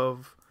effect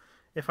of,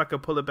 if I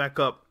could pull it back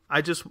up,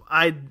 I just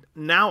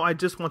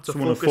want to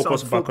focus on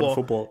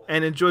football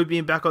and enjoy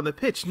being back on the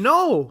pitch.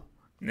 No.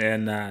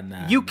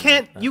 Nah. You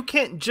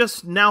can't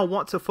just now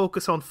want to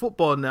focus on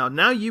football now.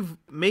 Now you've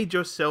made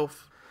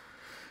yourself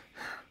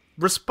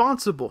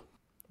responsible.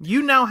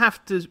 You now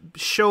have to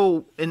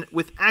show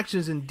with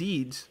actions and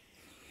deeds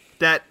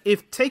that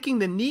if taking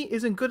the knee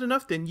isn't good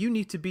enough, then you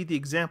need to be the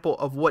example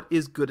of what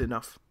is good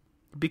enough.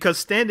 Because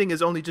standing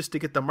is only just to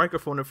get the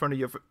microphone in front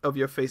of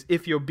your face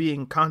if you're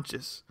being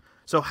conscious.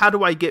 So how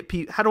do I get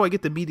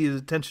the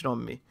media's attention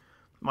on me?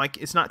 Mike,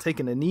 it's not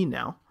taking a knee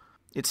now.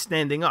 It's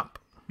standing up.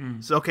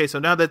 So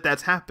now that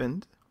that's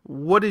happened,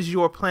 what is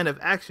your plan of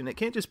action? It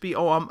can't just be,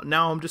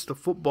 I'm just a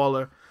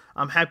footballer.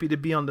 I'm happy to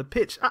be on the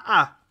pitch.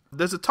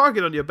 There's a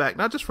target on your back,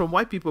 not just from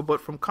white people, but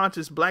from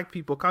conscious black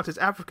people, conscious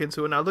Africans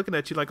who are now looking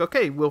at you like,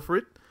 okay,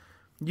 Wilfred,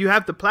 you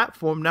have the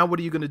platform. Now what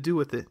are you going to do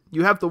with it?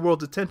 You have the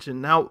world's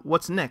attention. Now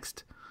what's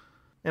next?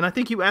 And I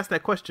think you asked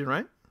that question,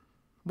 right?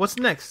 What's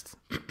next?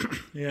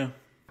 Yeah.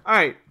 All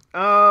right.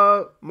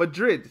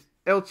 Madrid,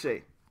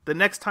 Elche. The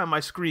next time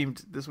I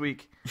screamed this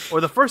week,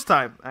 or the first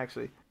time,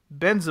 actually.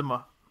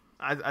 Benzema.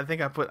 I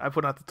think I put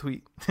out the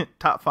tweet.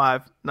 Top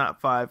 5, not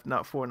 4,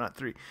 not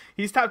 3.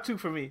 He's top 2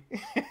 for me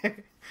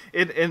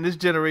in this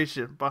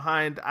generation.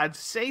 Behind, I'd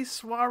say,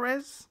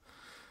 Suarez.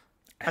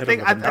 I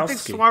think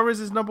Suarez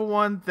is number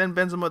 1, then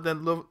Benzema,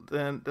 then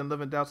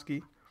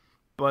Lewandowski.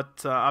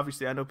 But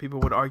obviously, I know people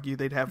would argue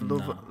they'd have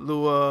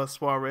Lua,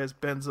 Suarez,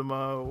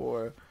 Benzema,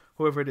 or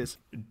whoever it is.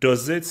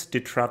 Does it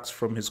detract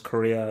from his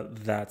career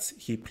that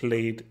he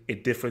played a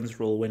different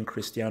role when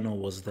Cristiano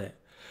was there?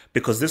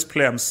 Because this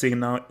player I'm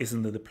seeing now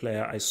isn't the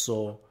player I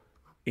saw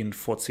in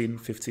 14,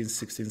 15,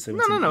 16,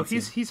 17. No.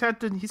 He's had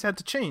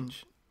to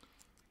change.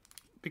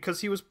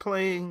 Because he was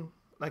playing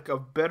like a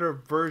better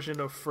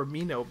version of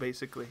Firmino,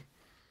 basically.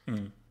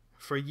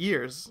 For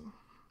years.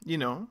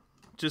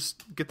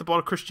 Just get the ball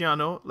to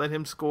Cristiano, let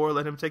him score,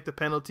 let him take the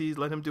penalties,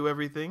 let him do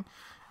everything.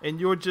 And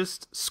you're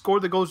just score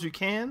the goals you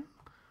can.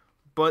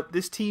 But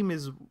this team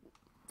is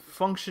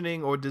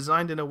functioning or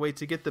designed in a way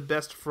to get the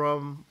best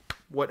from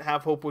what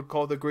Have Hope would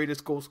call the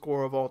greatest goal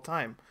scorer of all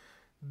time.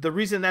 The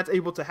reason that's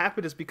able to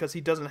happen is because he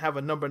doesn't have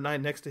a number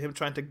 9 next to him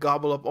trying to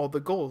gobble up all the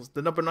goals.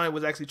 The number 9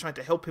 was actually trying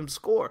to help him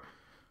score.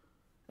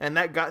 And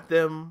that got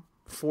them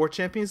 4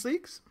 Champions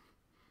Leagues,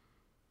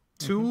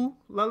 2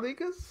 La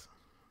Ligas,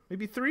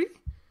 maybe 3.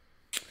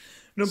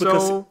 No,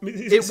 because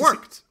it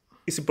worked.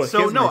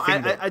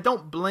 I I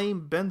don't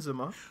blame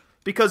Benzema.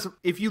 Because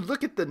if you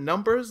look at the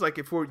numbers, like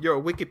if you're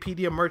a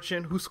Wikipedia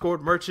merchant who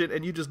scored merchant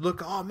and you just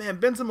look, oh man,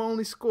 Benzema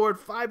only scored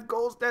 5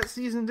 goals that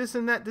season, this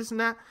and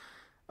that.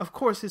 Of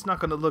course, it's not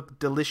going to look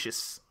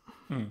delicious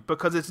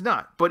because it's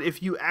not. But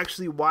if you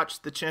actually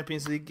watch the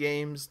Champions League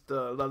games,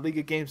 the La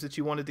Liga games that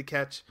you wanted to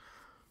catch,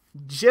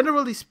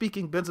 generally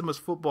speaking, Benzema's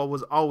football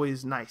was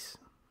always nice.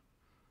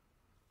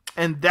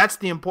 And that's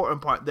the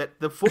important part, that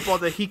the football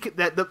that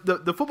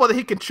the football that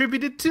he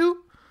contributed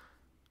to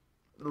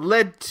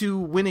led to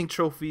winning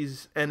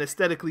trophies and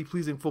aesthetically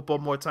pleasing football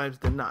more times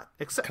than not,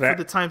 except for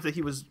the times that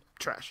he was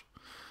trash,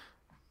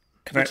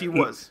 which he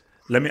was.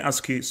 Let me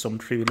ask you some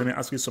trivia. Let me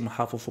ask you some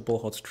half of football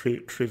hot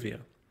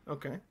trivia.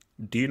 Okay.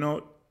 Do you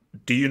know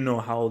do you know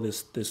how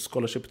this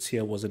scholarship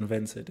tier was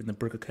invented in the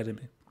Brick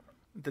Academy?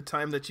 The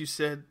time that you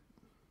said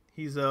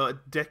he's a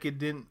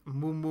decadent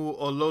Mumu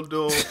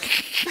Olodo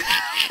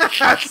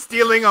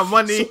stealing our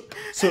money.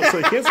 So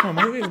here's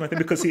my thing,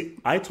 because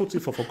I totally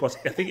forgot.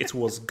 I think it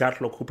was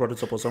Gatlock who brought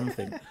it up or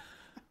something.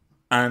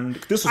 And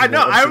this was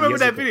I remember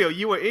that video.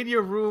 You were in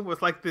your room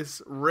with like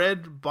this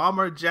red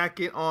bomber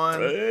jacket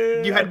on.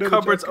 You had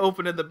cupboards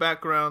open in the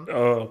background.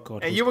 Oh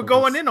god! And you were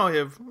going in on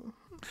him.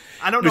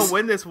 I don't know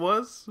when this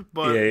was,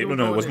 but it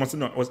was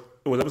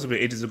obviously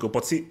ages ago.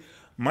 But see,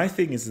 my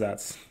thing is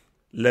that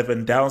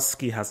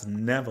Lewandowski has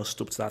never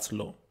stooped that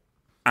low.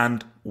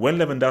 And when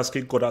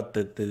Lewandowski got out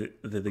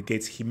the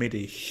gates, he made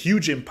a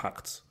huge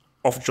impact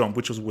off jump,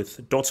 which was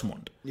with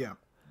Dortmund. Yeah.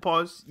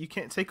 Pause. You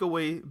can't take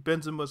away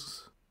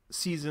Benzema's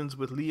seasons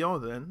with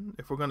Lyon then,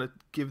 if we're going to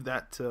give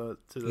that to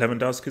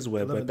Lewandowski's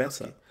were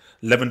better.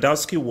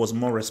 Lewandowski was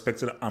more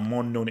respected and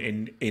more known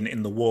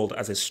in the world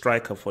as a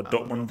striker for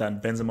Dortmund than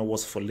Benzema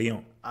was for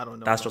Lyon. I don't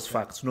know. That's just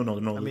facts. No.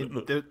 I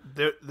mean,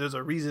 there's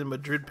a reason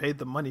Madrid paid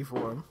the money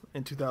for him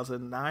in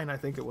 2009, I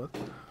think it was.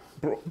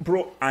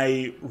 Bro,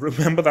 I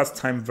remember that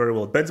time very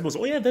well. Benzema was,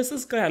 there's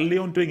this guy at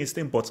Lyon doing his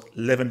thing, but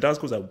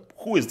Lewandowski was like,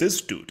 who is this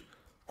dude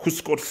who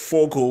scored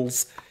 4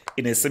 goals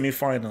in a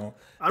semi-final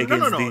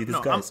against these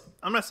guys?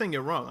 I'm not saying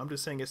you're wrong. I'm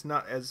just saying there's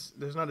not as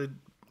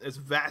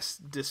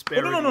vast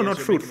disparity. No,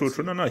 true.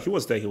 No, he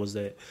was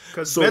there.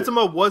 Because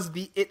Benzema was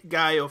the it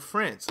guy of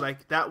France.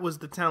 Like, that was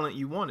the talent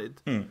you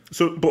wanted.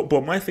 So,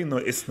 but my thing though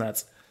is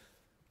that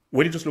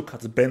when you just look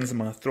at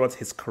Benzema throughout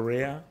his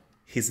career,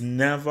 he's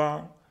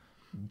never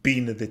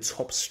been the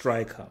top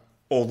striker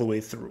all the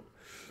way through.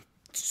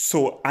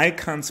 So I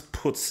can't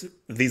put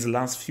these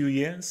last few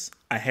years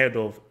ahead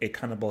of a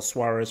Cannibal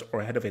Suarez or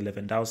ahead of a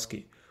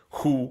Lewandowski,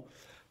 who,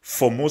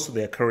 for most of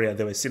their career,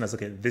 they were seen as,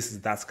 okay, this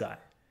is that guy.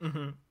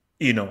 Mm-hmm.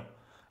 You know,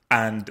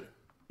 and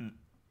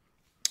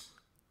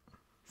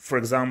for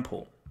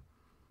example,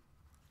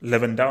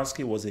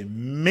 Lewandowski was a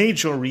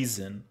major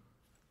reason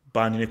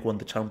Bayern Munich won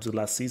the Champions League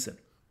last season.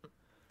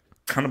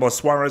 Cannibal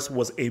Suarez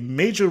was a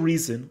major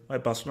reason why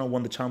Barcelona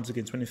won the Champions League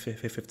in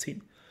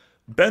 2015.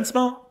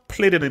 Benzema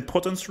played an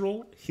important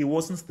role. He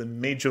wasn't the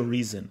major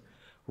reason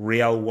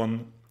Real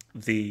won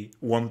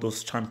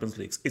those Champions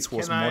Leagues. It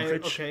was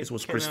Modric, it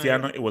was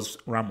Cristiano, it was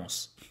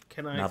Ramos,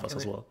 Navas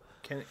as well.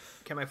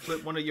 Can I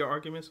flip one of your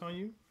arguments on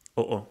you?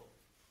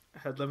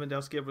 Had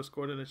Lewandowski ever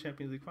scored in a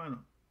Champions League final?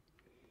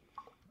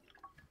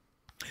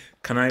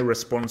 Can I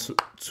respond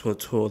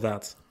to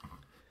that?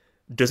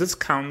 Does it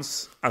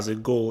count as a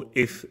goal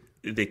if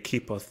the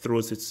keeper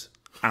throws it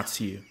at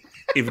you,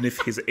 even if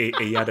he's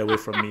a yard away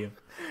from you?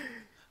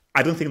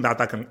 I don't think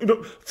that can.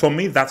 For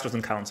me, that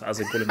doesn't count as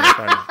a goal in the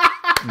final.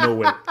 No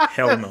way.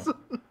 Hell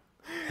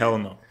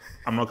no.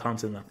 I'm not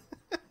counting that.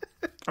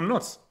 I'm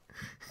not.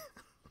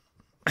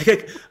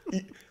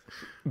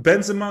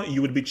 Benzema,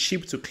 you would be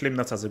cheap to claim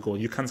that as a goal.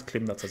 You can't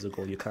claim that as a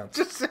goal. You can't.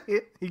 Just say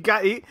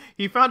it.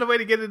 He found a way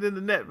to get it in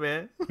the net,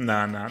 man.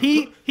 Nah.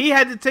 He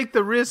had to take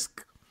the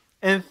risk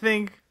and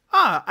think,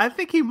 I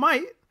think he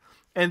might.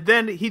 And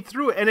then he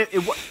threw it, and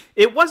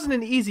it wasn't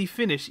an easy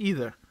finish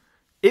either.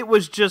 It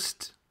was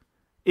just,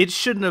 it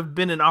shouldn't have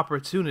been an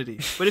opportunity.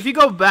 But if you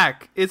go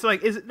back, it's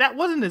like that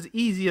wasn't as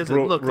easy as it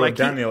looked. Like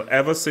Daniel,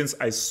 ever since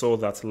I saw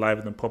that live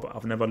in the pub,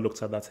 I've never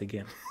looked at that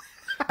again.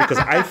 Because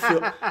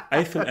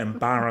I feel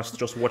embarrassed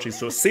just watching.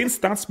 So since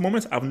that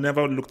moment, I've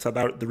never looked at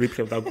the replay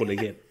of that goal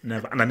again.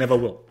 Never, and I never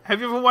will. Have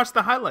you ever watched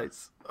the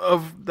highlights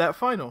of that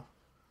final?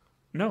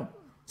 No.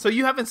 So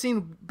you haven't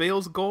seen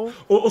Bale's goal?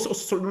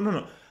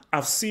 No.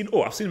 I've seen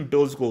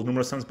Bale's goal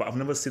numerous times, but I've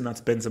never seen that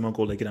Benzema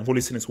goal again. I've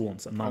only seen it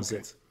once, and that's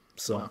it.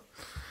 So. Wow.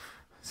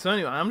 So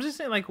anyway, I'm just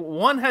saying, like,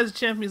 one has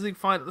Champions League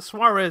final.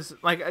 Suarez,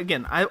 like,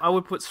 again, I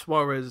would put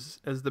Suarez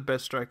as the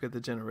best striker of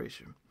the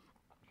generation.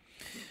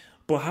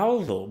 But how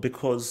though?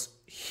 Because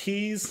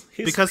he's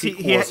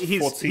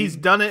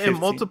done it in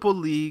multiple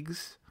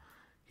leagues.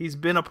 He's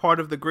been a part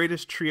of the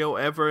greatest trio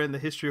ever in the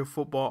history of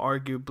football,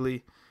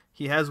 arguably.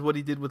 He has what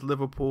he did with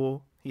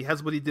Liverpool. He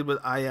has what he did with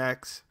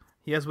Ajax.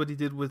 He has what he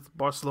did with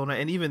Barcelona,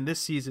 and even this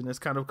season is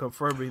kind of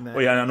confirming that. Oh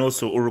yeah, and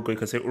also Uruguay. You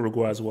can say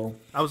Uruguay as well.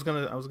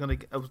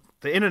 The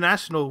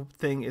international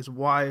thing is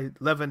why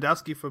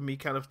Lewandowski for me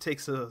kind of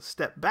takes a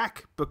step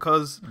back,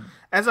 because,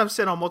 as I've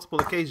said on multiple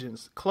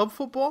occasions, club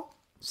football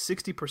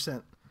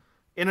 60%,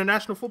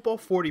 international football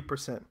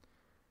 40%.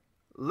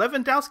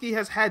 Lewandowski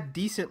has had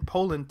decent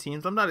Poland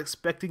teams. I'm not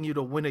expecting you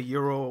to win a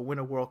Euro or win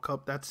a World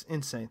Cup. That's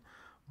insane,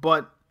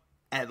 but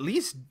at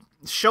least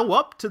show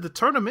up to the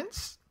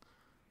tournaments.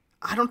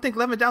 I don't think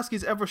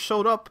Lewandowski's ever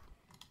showed up,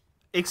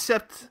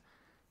 except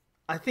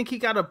I think he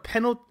got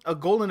a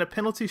goal in a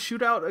penalty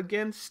shootout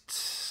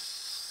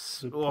against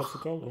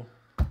Portugal.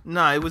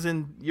 Nah, it was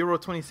in Euro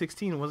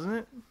 2016, wasn't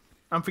it?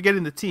 I'm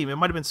forgetting the team. It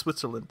might have been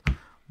Switzerland.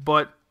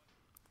 But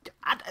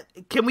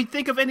can we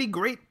think of any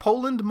great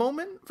Poland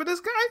moment for this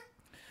guy?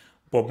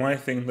 But my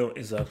thing though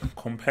is that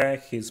compare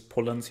his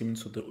Poland team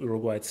to the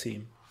Uruguay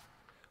team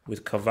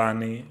with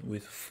Cavani,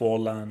 with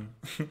Forlan.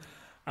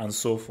 And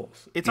so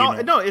forth. It's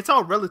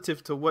all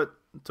relative to what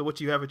to what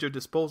you have at your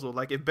disposal.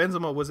 Like if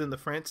Benzema was in the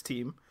France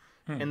team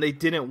and they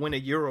didn't win a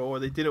Euro or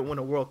they didn't win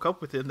a World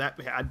Cup with him, that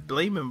I'd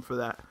blame him for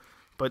that.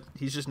 But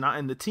he's just not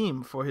in the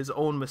team for his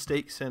own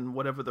mistakes and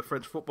whatever the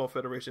French Football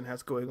Federation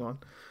has going on.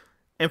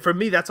 And for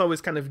me, that's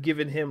always kind of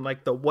given him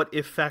like the what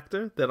if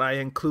factor that I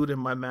include in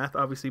my math.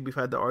 Obviously, we've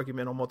had the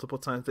argument on multiple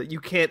times that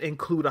you can't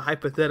include a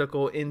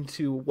hypothetical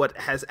into what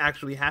has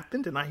actually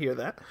happened. And I hear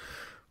that.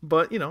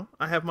 But, you know,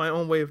 I have my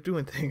own way of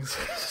doing things.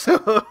 So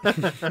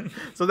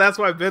that's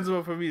why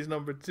Benzema for me is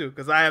number 2.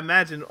 Because I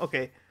imagine,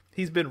 okay,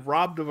 he's been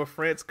robbed of a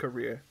France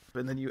career.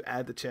 And then you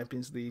add the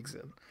Champions Leagues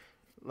and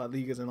La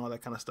Ligas and all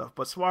that kind of stuff.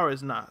 But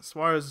Suarez not.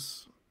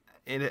 Suarez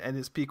at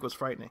his peak was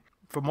frightening.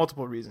 For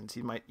multiple reasons.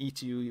 He might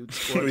eat you. He'd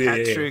score a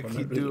hat trick.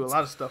 He'd do a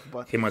lot of stuff.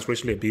 But he might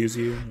racially abuse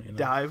you. You know?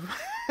 Dive.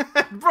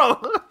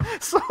 Bro,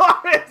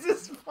 Suarez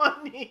is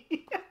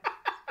funny.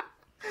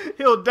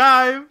 He'll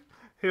dive.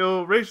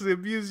 He'll racially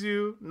abuse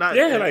you.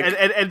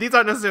 And these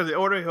aren't necessarily the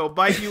order. He'll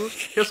bite you.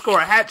 He'll score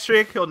a hat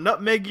trick. He'll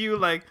nutmeg you.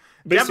 Like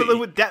David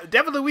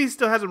Luiz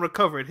still hasn't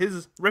recovered.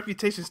 His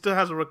reputation still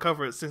hasn't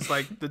recovered since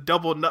like the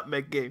double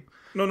nutmeg game.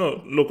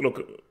 No.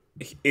 Look.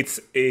 He's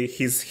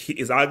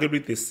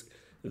arguably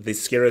the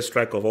scariest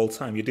striker of all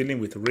time. You're dealing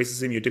with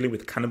racism. You're dealing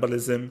with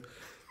cannibalism.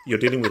 You're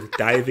dealing with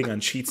diving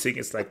and cheating.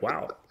 It's like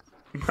wow.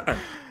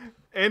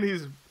 And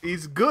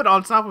he's good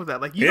on top of that.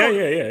 Like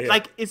yeah.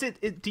 Like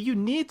do you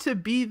need to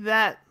be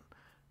that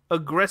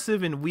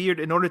aggressive and weird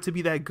in order to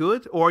be that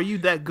good, or are you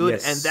that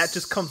good and that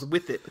just comes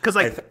with it? Because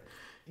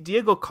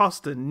Diego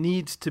Costa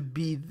needs to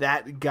be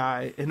that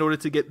guy in order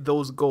to get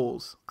those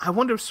goals. I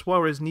wonder if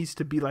Suarez needs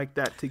to be like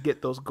that to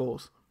get those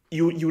goals.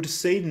 You would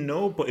say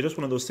no, but it's just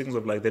one of those things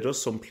of like there are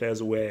just some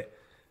players where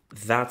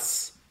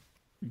that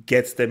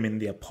gets them in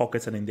their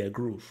pockets and in their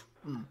groove.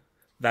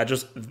 That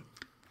just.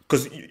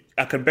 Because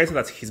I can bet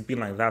that he's been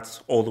like that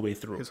all the way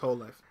through. His whole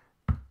life.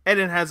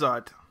 Eden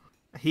Hazard.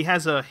 He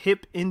has a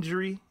hip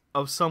injury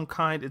of some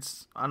kind.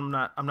 I'm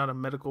not a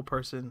medical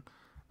person.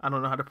 I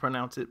don't know how to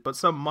pronounce it. But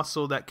some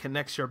muscle that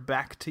connects your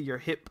back to your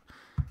hip.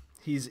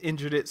 He's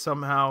injured it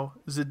somehow.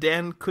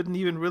 Zidane couldn't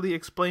even really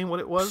explain what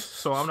it was.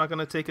 So I'm not going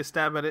to take a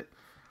stab at it.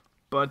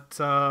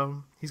 But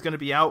he's going to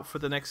be out for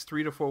the next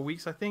 3 to 4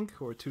 weeks, I think.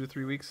 Or 2 to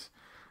 3 weeks.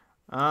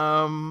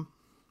 I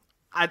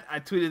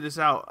tweeted this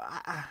out.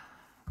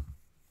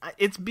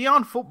 It's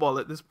beyond football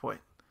at this point.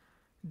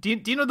 Do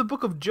you know the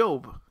book of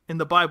Job in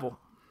the Bible?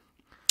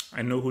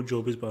 I know who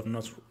Job is, but I've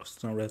not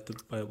read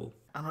the Bible.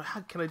 I don't know,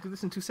 how can I do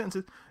this in 2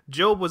 sentences?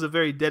 Job was a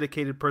very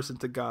dedicated person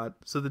to God.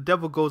 So the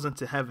devil goes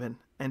into heaven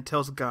and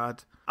tells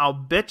God, I'll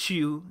bet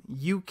you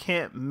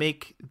can't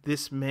make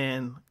this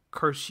man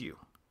curse you.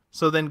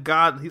 So then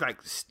God, he like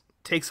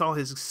takes all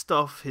his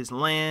stuff, his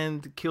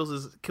land,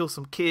 kills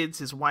some kids,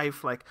 his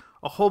wife, like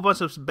a whole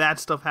bunch of bad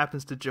stuff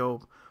happens to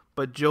Job.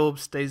 But Job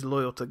stays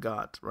loyal to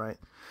God, right?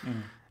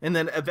 And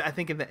then I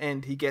think in the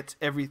end he gets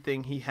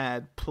everything he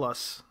had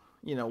plus,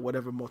 you know,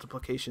 whatever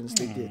multiplications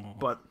they did.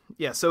 But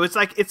yeah, so it's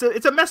like it's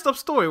a messed up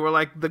story where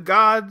like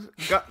God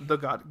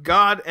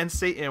and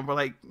Satan were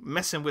like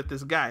messing with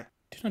this guy.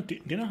 Do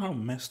you know how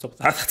messed up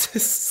that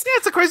is? Yeah,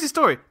 it's a crazy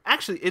story.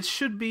 Actually, it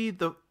should be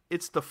the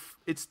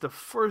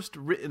first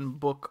written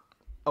book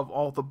of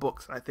all the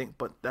books, I think.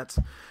 But that's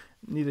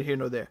neither here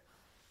nor there.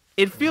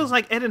 It feels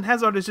like Eden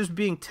Hazard is just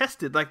being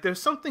tested. Like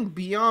there's something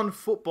beyond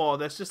football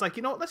that's just like,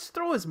 you know, let's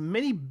throw as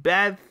many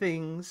bad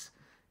things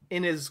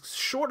in as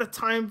short a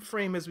time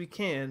frame as we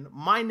can,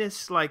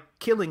 minus like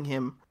killing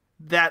him,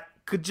 that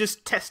could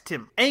just test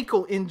him.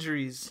 Ankle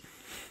injuries,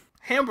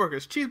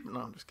 hamburgers, cheese.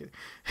 No, I'm just kidding.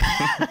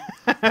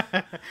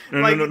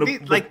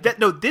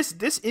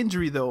 This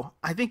injury though,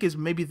 I think is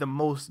maybe the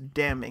most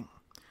damning.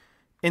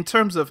 In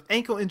terms of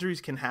ankle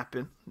injuries can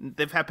happen.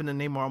 They've happened to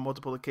Neymar on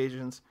multiple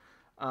occasions.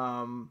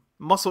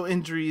 Muscle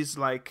injuries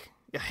like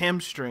a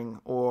hamstring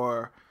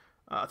or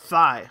a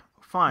thigh,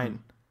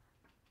 fine.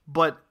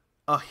 But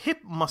a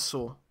hip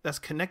muscle that's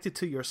connected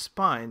to your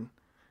spine,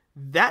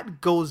 that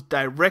goes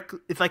directly.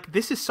 It's like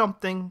this is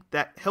something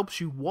that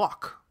helps you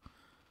walk,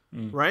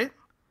 right?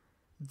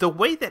 The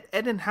way that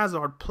Eden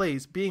Hazard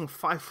plays, being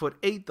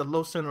 5'8", the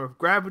low center of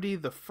gravity,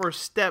 the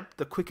first step,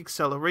 the quick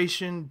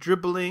acceleration,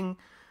 dribbling,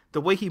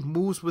 the way he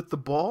moves with the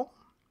ball,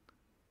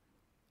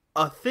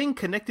 a thing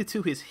connected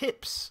to his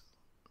hips.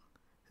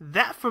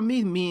 That for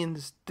me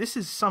means this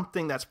is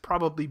something that's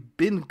probably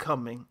been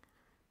coming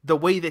the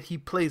way that he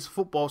plays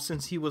football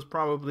since he was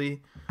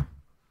probably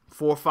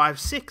 4, 5,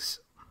 6.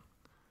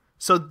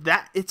 So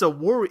that it's a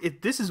worry.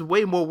 This is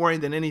way more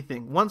worrying than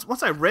anything. Once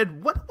I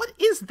read what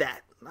is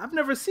that? I've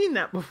never seen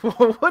that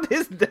before. What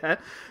is that?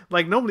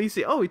 Like normally you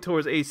say, oh, he tore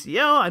his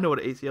ACL. I know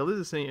what an ACL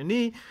is. It's in your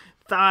knee,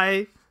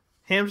 thigh,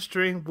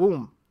 hamstring,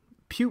 boom.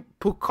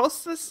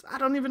 Pucosis? I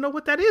don't even know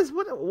what that is.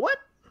 What?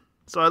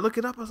 So I look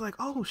it up. I was like,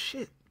 oh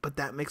shit. But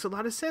that makes a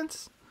lot of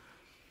sense,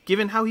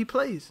 given how he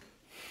plays.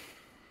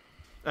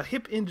 A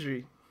hip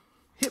injury,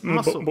 hip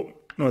muscle.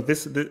 But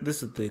this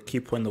is the key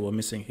point that we're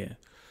missing here,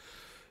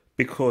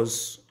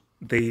 because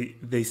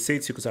they say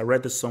to you, because I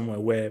read this somewhere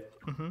where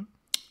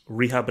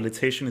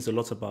rehabilitation is a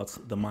lot about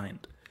the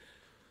mind.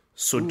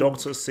 So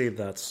doctors say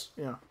that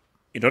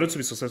in order to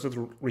be successful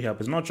with rehab,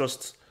 it's not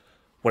just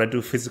what I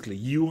do physically.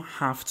 You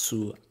have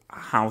to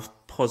have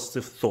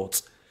positive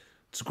thoughts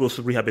to go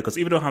through rehab, because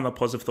even though I have that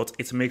positive thoughts,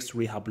 it makes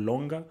rehab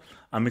longer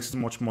and makes it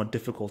much more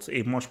difficult,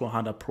 a much more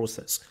harder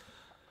process.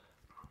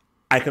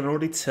 I can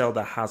already tell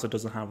that Hazard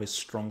doesn't have a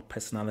strong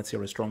personality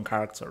or a strong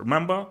character.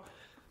 Remember,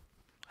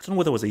 I don't know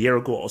whether it was a year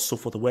ago or so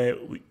forth, where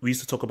we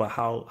used to talk about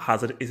how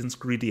Hazard isn't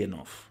greedy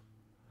enough.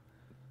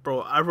 Bro,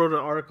 I wrote an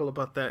article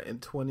about that in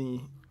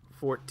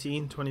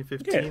 2014,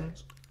 2015. Yeah.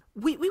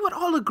 We would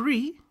all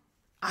agree,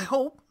 I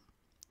hope,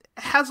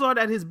 Hazard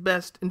at his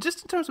best, and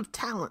just in terms of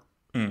talent,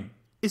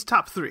 is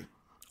top 3.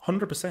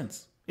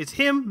 100%. It's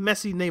him,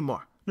 Messi,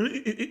 Neymar.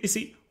 You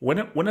see,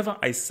 whenever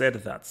I said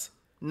that,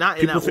 not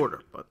in that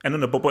order, but I don't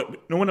know,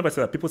 but no, whenever I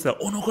say that, people say,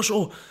 "Oh no, gosh,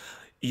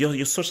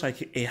 you're such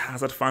like a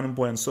Hazard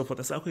fanboy and so forth."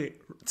 I say, "Okay,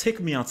 take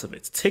me out of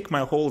it. Take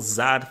my whole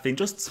Zad thing.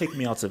 Just take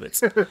me out of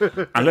it,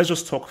 and let's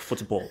just talk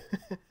football.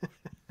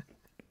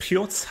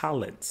 Pure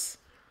talent,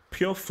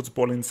 pure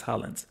footballing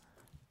talent.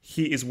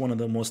 He is one of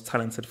the most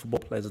talented football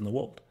players in the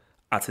world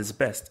at his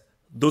best.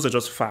 Those are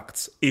just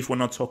facts. If we're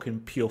not talking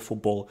pure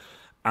football,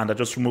 and are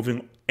just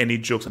removing any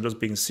jokes and just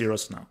being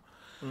serious now,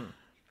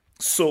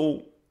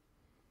 so."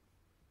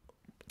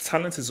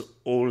 Talent is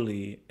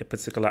only a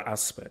particular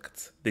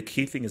aspect. The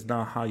key thing is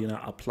now how you now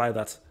apply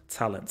that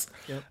talent.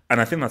 Yep. And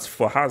I think that's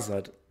for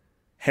Hazard.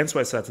 Hence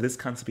why I said this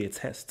can't be a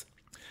test.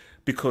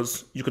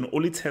 Because you can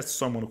only test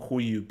someone who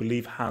you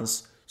believe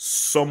has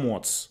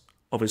somewhat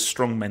of a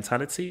strong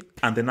mentality.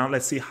 And then now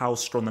let's see how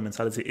strong the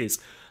mentality is.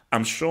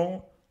 I'm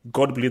sure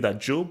God believed that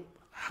Job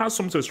has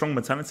somewhat of a strong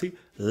mentality.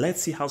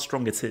 Let's see how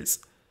strong it is.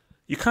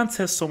 You can't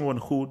test someone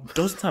who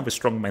doesn't have a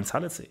strong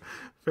mentality.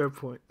 fair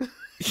point.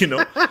 You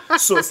know?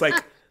 So it's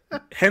like,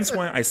 hence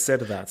why I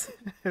said that.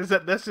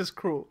 That's just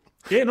cruel.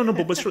 Yeah, no,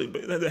 but it's true.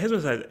 Here's what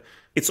I said.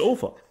 It's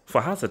over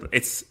for Hazard.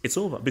 It's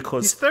over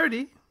because He's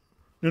 30.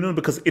 No,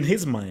 because in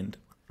his mind,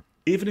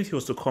 even if he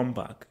was to come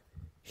back,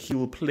 he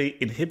will play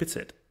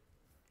inhibited.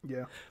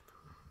 Yeah.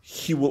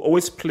 He will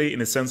always play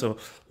in a sense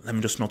of, let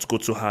me just not go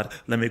too hard.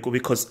 Let me go,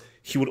 because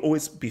he would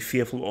always be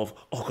fearful of,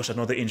 oh gosh,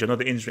 another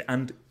injury.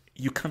 And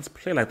you can't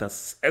play like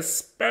that,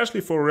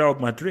 especially for Real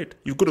Madrid.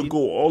 You've got to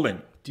go all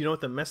in. Do you know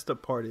what the messed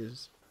up part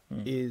is?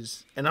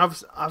 And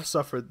I've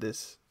suffered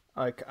this.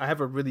 Like, I have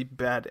a really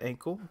bad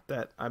ankle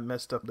that I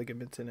messed up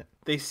ligaments in it.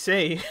 They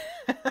say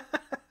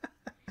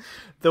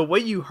the way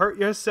you hurt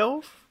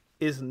yourself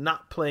is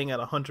not playing at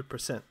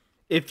 100%.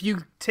 If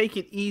you take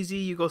it easy,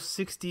 you go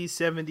 60,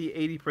 70,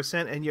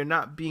 80%, and you're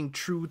not being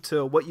true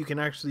to what you can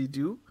actually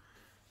do,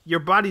 your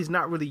body's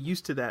not really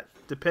used to that,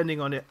 depending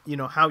on it,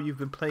 how you've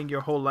been playing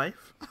your whole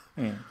life.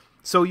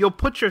 So you'll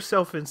put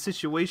yourself in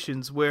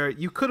situations where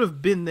you could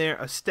have been there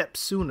a step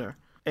sooner,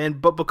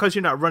 but because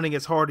you're not running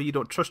as hard or you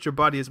don't trust your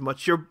body as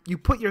much, you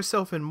put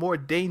yourself in more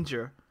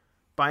danger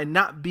by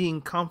not being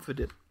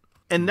confident.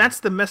 And that's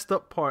the messed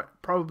up part,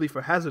 probably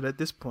for Hazard at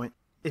this point.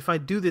 If I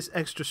do this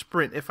extra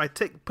sprint, if I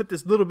put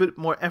this little bit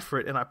more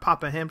effort and I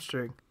pop a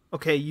hamstring,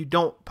 okay, you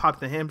don't pop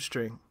the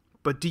hamstring,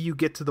 but do you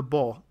get to the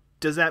ball?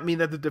 Does that mean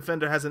that the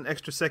defender has an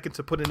extra second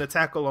to put in a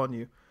tackle on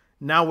you?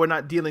 Now we're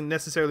not dealing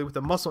necessarily with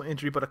a muscle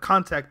injury, but a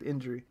contact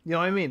injury. You know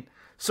what I mean?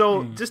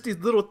 So just these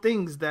little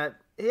things that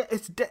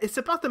it's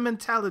about the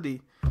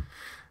mentality.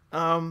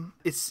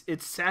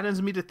 It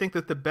saddens me to think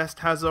that the best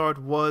Hazard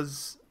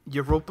was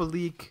Europa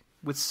League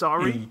with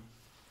Sarri.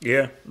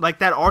 Yeah. Like,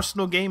 that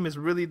Arsenal game is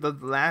really the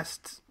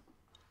last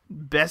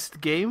best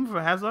game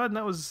for Hazard, and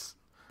that was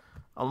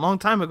a long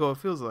time ago, it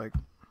feels like.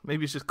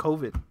 Maybe it's just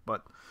COVID,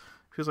 but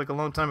it feels like a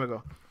long time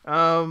ago.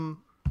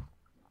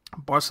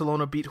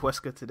 Barcelona beat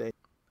Huesca today.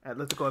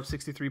 Atletico have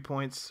 63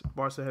 points.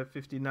 Barca have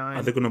 59.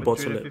 Are they going to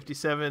bottle it?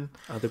 57.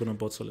 Are they going to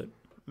bottle it?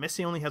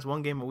 Messi only has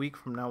one game a week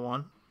from now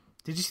on.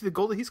 Did you see the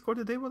goal that he scored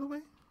today, by the way?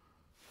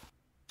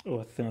 Oh,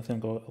 I think I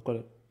got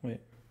it.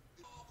 Wait.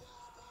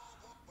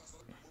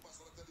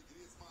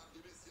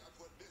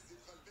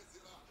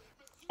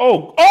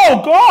 Oh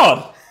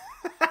God!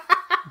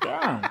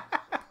 Damn.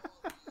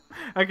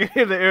 I can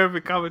hear the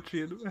Arabic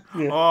commentary.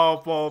 Yeah.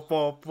 Oh,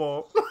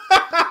 ball.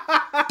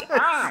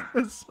 Damn.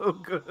 It's so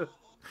good.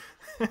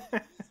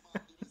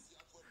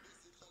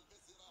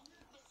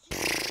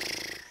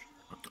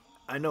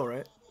 I know,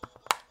 right?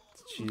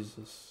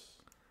 Jesus.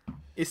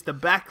 It's the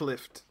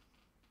backlift.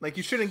 Like,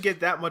 you shouldn't get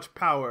that much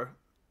power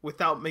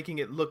without making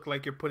it look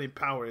like you're putting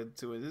power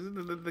into it.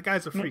 The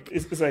guy's a freak. No,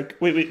 it's like,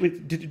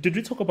 wait. Did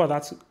we talk about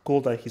that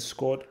goal that he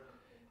scored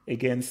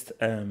against?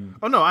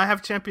 Oh no, I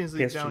have Champions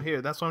League down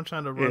here. That's what I'm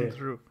trying to run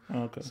through.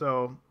 Okay.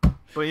 So,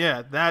 but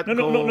yeah, that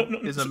goal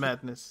is a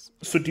madness.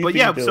 So do you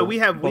think so we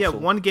have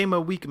one game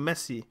a week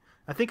Messi.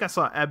 I think I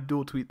saw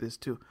Abdul tweet this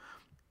too.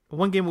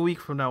 1 game a week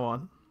from now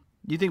on.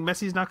 You think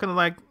Messi's not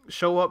gonna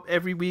show up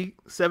every week,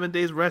 7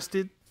 days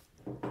rested?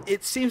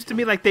 It seems to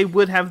me like they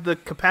would have the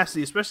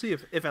capacity, especially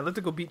if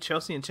Atletico beat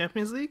Chelsea in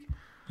Champions League.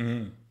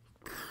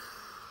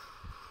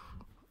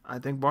 I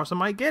think Barca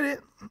might get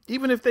it.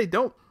 Even if they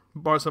don't,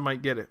 Barca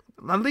might get it.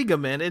 La Liga,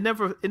 man, it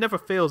never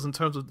fails in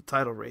terms of the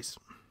title race.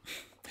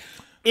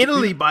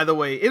 Italy, by the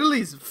way,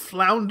 Italy's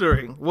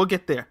floundering. We'll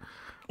get there.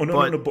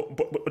 Oh no,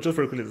 but just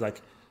very quickly, it's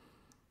like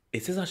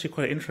it is actually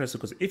quite interesting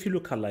because if you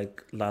look at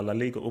like La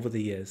Liga over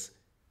the years,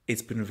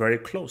 it's been very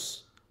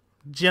close.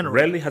 Generally,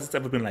 Rarely has it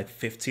ever been like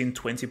 15,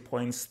 20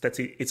 points,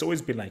 30. It's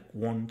always been like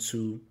 1,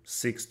 2,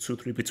 6, 2,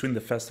 3 between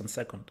the first and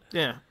second.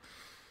 Yeah.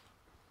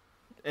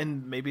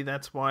 And maybe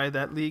that's why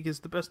that league is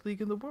the best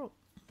league in the world.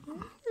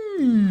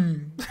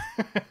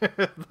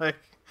 Like,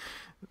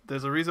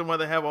 there's a reason why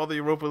they have all the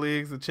Europa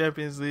Leagues, the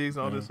Champions Leagues,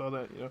 all this, all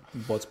that, you know.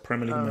 But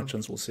Premier League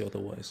merchants will say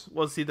otherwise.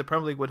 Well, see, the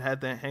Premier League would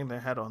hang their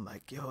hat on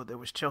like, yo, there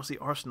was Chelsea,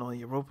 Arsenal in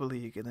Europa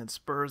League, and then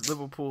Spurs,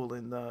 Liverpool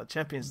in the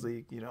Champions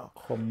League, you know.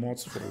 Come on,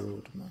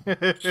 forward,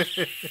 man.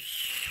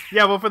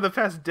 Yeah, well, for the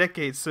past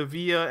decade,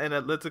 Sevilla and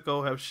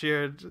Atletico have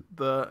shared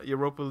the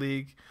Europa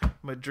League.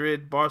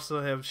 Madrid,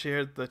 Barca have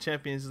shared the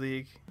Champions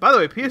League. By the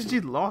way,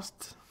 PSG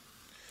lost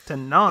to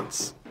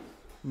Nantes.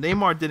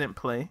 Neymar didn't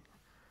play,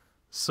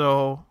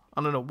 so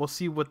I don't know. We'll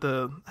see what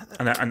the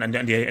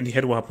and you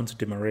heard what happened to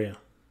Di Maria.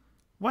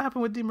 What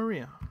happened with Di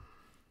Maria?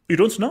 You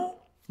don't know?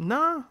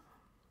 Nah.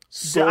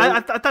 So I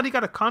thought he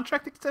got a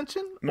contract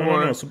extension.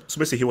 No. So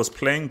basically, he was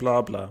playing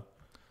blah blah.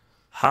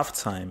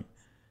 Halftime,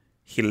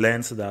 he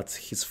learned that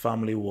his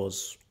family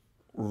was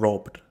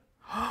robbed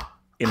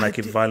in like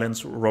a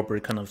violent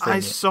robbery kind of thing. I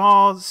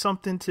saw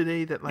something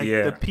today that like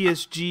Yeah. the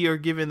PSG are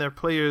giving their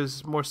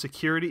players more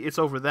security. It's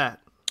over that.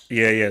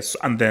 Yes,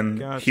 and then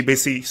Gotcha.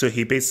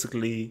 he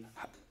basically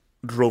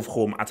drove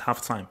home at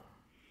halftime.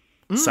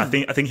 So I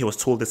think he was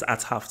told this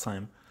at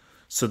halftime.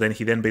 So then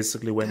he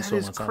basically went That home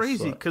is at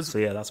crazy, halftime. 'cause So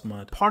yeah, that's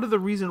mad. Part of the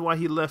reason why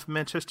he left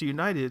Manchester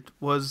United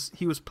was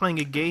he was playing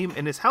a game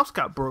and his house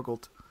got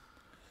burgled.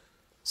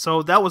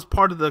 So that was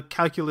part of the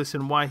calculus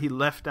in why he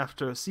left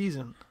after a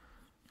season,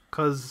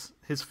 because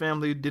his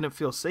family didn't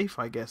feel safe,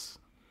 I guess.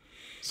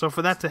 So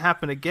for that to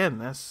happen again,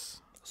 that's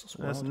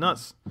wild,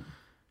 nuts.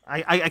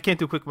 I can't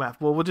do quick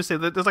math. Well, we'll just say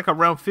that there's like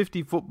around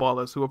 50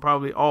 footballers who are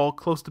probably all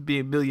close to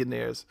being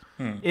millionaires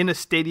in a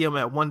stadium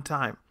at one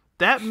time.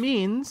 That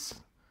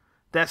means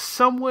that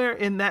somewhere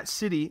in that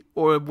city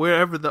or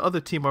wherever the other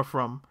team are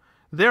from,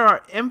 there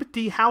are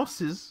empty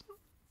houses,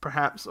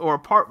 perhaps, or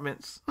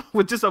apartments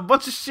with just a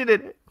bunch of shit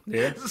in it.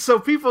 Yeah. So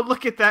people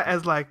look at that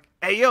as like,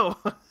 hey, yo,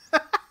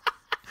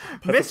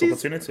 Perfect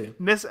opportunity.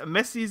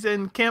 Messi's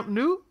in Camp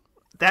Nou.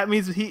 That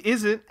means he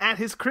isn't at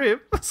his crib.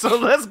 So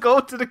let's go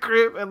to the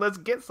crib and let's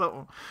get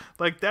something.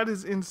 Like, that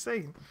is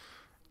insane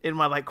in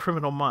my, like,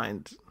 criminal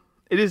mind.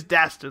 It is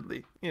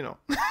dastardly, you know.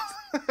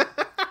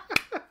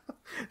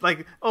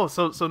 Like, oh,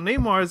 so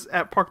Neymar's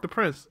at Parc des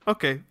Princes.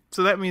 Okay,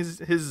 so that means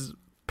his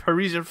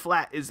Parisian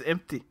flat is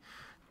empty.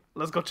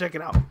 Let's go check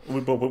it out.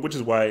 Which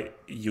is why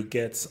you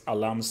get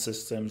alarm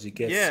systems, you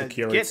get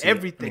security, get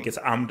everything. and you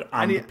get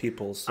armed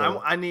people.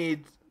 So I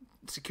need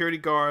security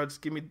guards.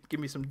 Give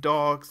me some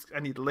dogs. I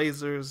need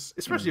lasers.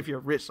 Especially if you're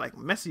rich. Like,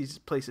 Messi's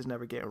place is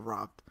never getting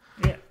robbed.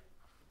 yeah,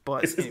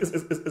 But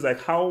it's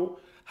like how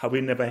have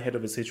we never heard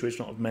of a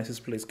situation of Messi's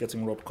place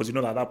getting robbed? Because you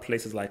know that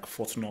place is like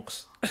Fort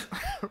Knox.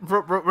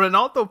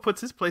 Ronaldo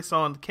puts his place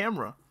on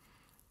camera.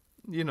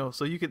 You know,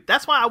 so you could.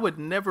 That's why I would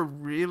never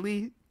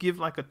really give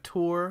like a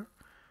tour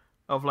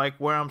of like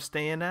where I'm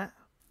staying at,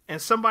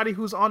 and somebody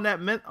who's on that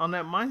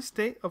mind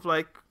state of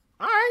like,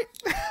 all right,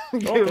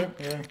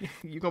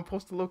 you gonna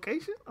post the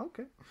location?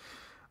 Okay,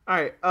 all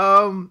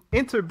right.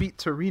 Inter beat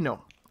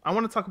Torino. I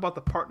want to talk about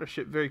the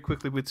partnership very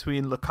quickly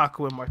between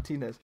Lukaku and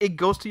Martinez. It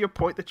goes to your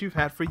point that you've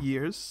had for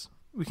years.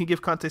 We can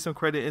give Conte some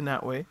credit in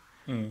that way.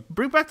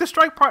 Bring back the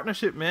strike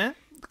partnership, man,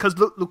 because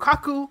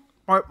Lukaku,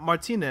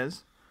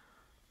 Martinez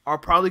are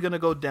probably going to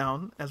go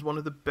down as one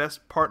of the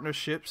best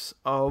partnerships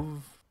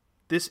of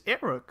this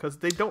era because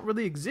they don't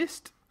really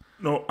exist.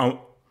 No,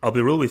 I'll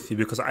be real with you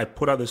because I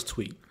put out this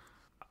tweet.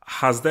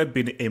 Has there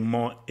been a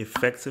more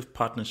effective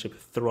partnership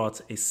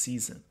throughout a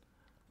season?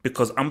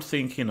 Because I'm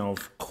thinking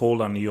of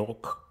Cole and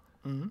York,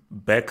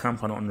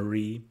 Bergkamp and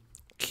Henry,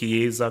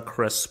 Chiesa,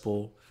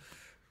 Crespo,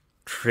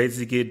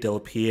 Trezeguet, Del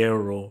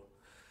Piero.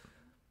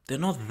 They're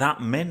not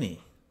that many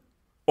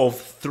of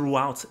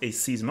throughout a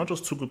season. Not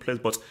just two good players,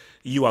 but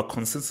you are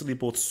consistently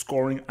both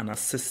scoring and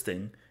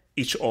assisting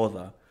each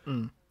other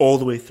all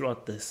the way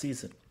throughout the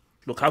season.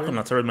 Lukaku and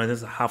Lautaro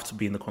Martinez have to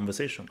be in the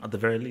conversation at the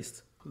very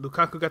least.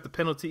 Lukaku got the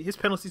penalty. His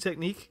penalty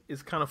technique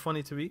is kind of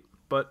funny to me,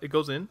 but it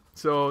goes in.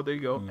 So there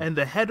you go. And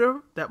the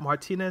header that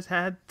Martinez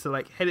had to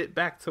like head it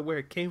back to where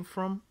it came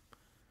from,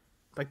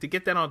 like to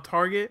get that on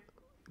target,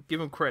 give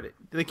him credit.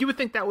 Like you would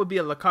think that would be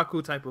a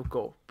Lukaku type of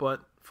goal,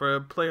 but for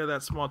a player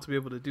that small to be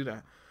able to do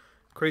that,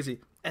 crazy.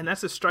 And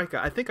that's a striker.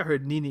 I think I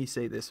heard Nini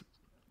say this.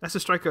 That's a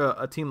striker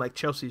a team like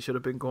Chelsea should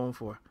have been going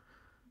for.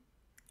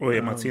 Oh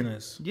yeah,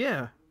 Martinez.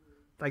 Yeah,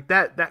 like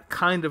that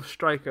kind of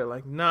striker,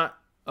 like not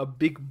a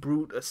big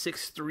brute, a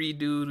 6'3"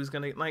 dude who's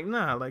gonna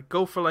like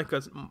go for like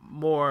a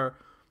more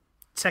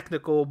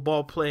technical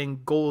ball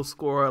playing goal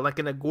scorer, like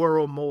an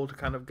Aguero mold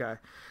kind of guy.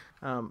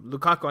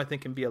 Lukaku, I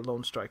think, can be a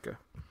lone striker.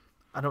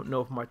 I don't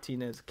know if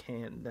Martinez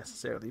can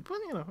necessarily, but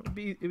you know, it'd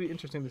be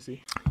interesting to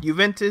see.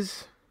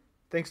 Juventus,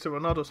 thanks to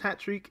Ronaldo's hat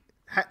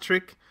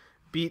trick,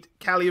 beat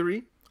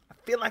Cagliari.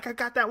 feel like I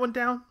got that one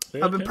down.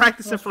 Yeah, I've been okay.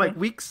 practicing That's for like fine.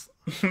 weeks.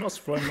 That's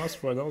fine.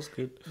 That was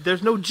good.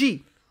 There's no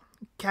G.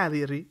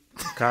 Cagliari.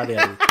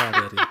 Cagliari.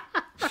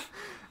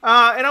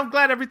 And I'm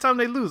glad every time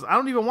they lose. I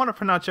don't even want to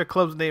pronounce your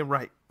club's name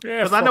right. Yeah,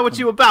 Because I know what fuck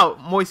you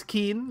about. Moise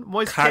Keane.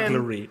 Moise Keane.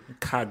 Cagliari.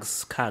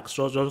 Cags.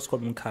 Just call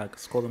them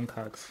Cags. Call them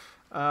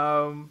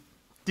Cags.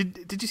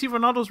 Did you see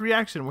Ronaldo's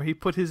reaction where he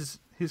put his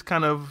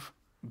kind of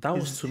That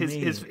was to me.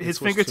 his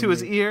finger to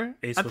his ear?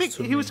 I think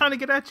he was trying to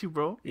get at you,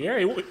 bro. Yeah,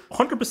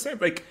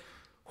 100%. Like,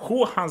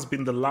 who has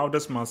been the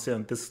loudest Marseille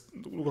on this?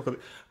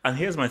 And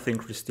here's my thing,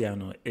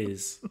 Cristiano,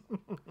 is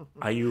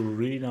are you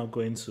really now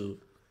going to...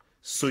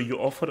 So you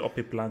offered up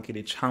a blanket,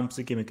 a Champions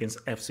League game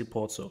against FC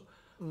Porto,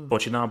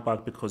 but you're now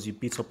back because you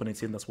beat up on a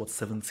team that's, what,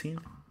 17th?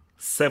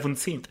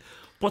 17th.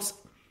 But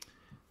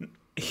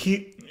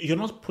you're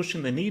not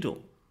pushing the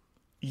needle.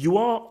 You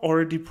are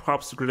already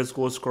perhaps the greatest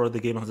goal scorer the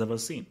game has ever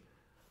seen.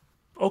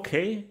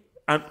 Okay.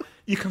 And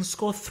you can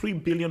score 3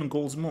 billion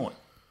goals more.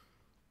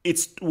 It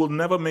will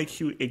never make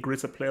you a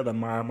greater player than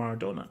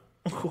Maradona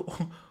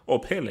or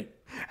Pele.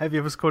 Have you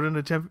ever scored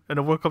in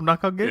a World Cup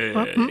knockout game?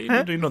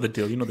 You know the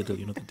deal.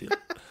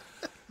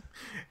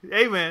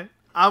 Hey, man,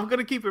 I'm going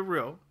to keep it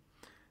real.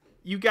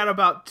 You got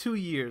about 2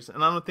 years,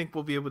 and I don't think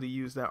we'll be able to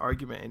use that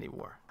argument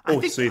anymore.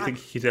 So you think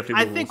he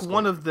definitely will I think score?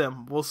 one of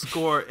them will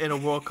score in a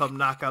World Cup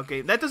knockout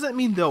game. That doesn't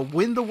mean they'll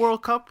win the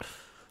World Cup,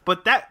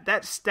 but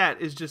that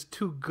stat is just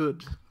too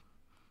good.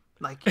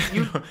 Like,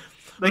 you...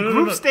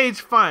 Group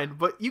stage, fine,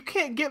 but you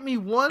can't get me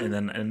one in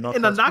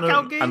a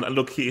knockout game. And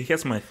look,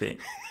 here's my thing,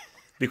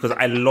 because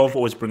I love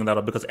always bringing that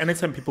up. Because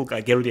anytime people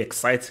get really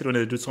excited when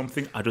they do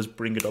something, I just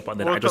bring it up, and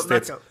then I just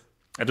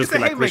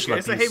feel like Rachel.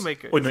 It's a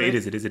haymaker. Oh no, it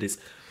is.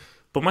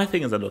 But my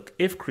thing is that, look,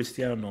 if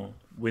Cristiano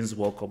wins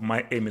World Cup,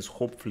 my aim is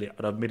hopefully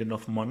I'd have made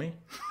enough money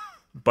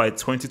by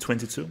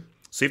 2022.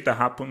 So if that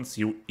happens,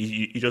 you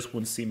just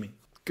won't see me.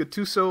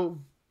 Gattuso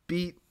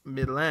beat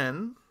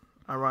Milan.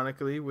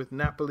 Ironically, with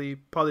Napoli,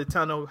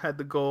 Politano had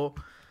the goal.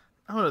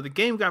 I don't know, the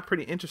game got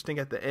pretty interesting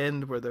at the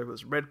end where there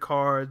was red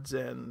cards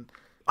and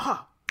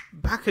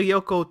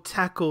Bakayoko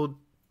tackled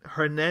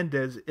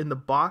Hernandez in the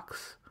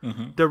box.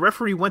 Mm-hmm. The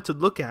referee went to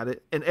look at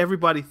it and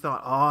everybody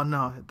thought, oh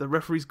no, the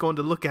referee's going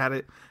to look at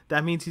it.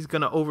 That means he's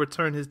going to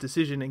overturn his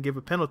decision and give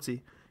a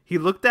penalty. He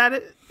looked at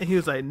it and he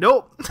was like,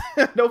 nope,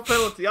 no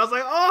penalty. I was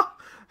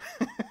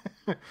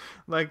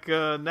like,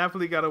 oh,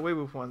 Napoli got away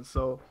with one.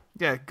 So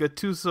yeah,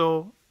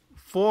 Gattuso,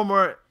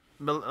 former,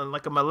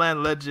 like a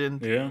Milan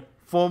legend,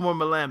 former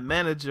Milan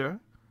manager,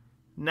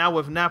 now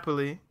with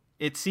Napoli.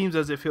 It seems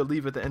as if he'll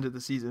leave at the end of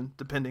the season,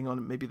 depending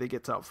on maybe they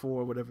get top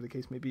 4 or whatever the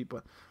case may be.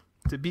 But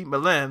to beat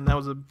Milan, that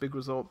was a big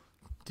result.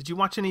 Did you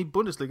watch any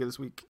Bundesliga this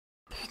week?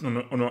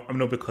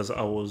 No, because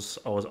I was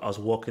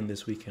working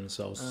this weekend,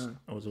 so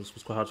it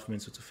was quite hard for me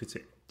to fit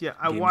it. Yeah,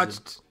 I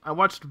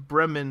watched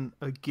Bremen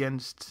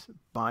against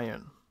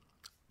Bayern,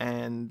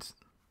 and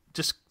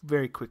just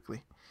very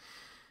quickly,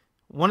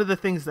 one of the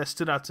things that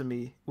stood out to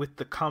me with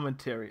the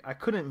commentary, I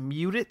couldn't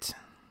mute it,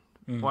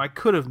 or I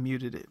could have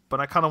muted it,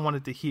 but I kind of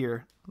wanted to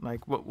hear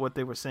like what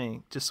they were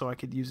saying, just so I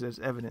could use it as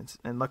evidence,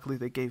 and luckily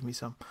they gave me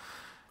some.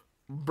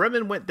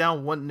 Bremen went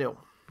down 1-0,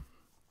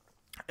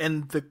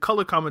 and the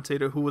color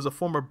commentator, who was a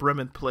former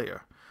Bremen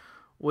player,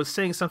 was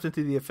saying something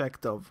to the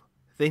effect of,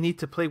 they need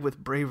to play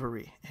with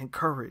bravery and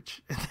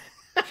courage.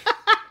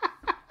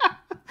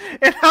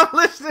 And I'm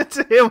listening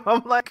to him,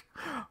 I'm like,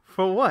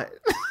 for what?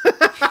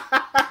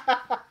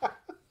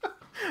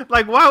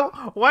 Like,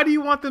 why do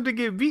you want them to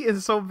get beaten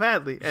so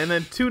badly? And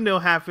then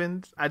 2-0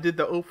 happened. I did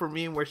the Oprah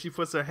meme where she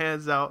puts her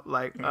hands out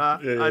like,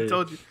 I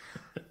told you.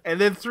 And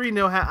then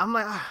 3-0 happened.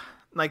 I'm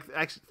like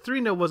actually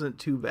 3-0 wasn't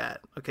too bad.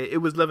 Okay, it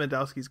was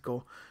Lewandowski's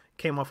goal.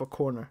 Came off a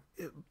corner.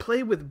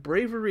 Play with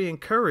bravery and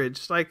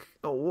courage. Like,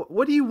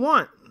 what do you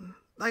want?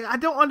 Like, I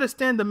don't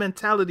understand the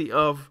mentality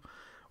of,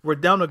 we're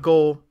down a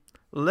goal,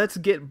 let's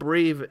get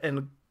brave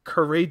and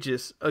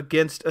courageous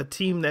against a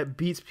team that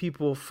beats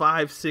people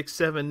 5, 6,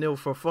 7-0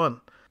 for fun.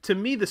 To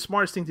me, the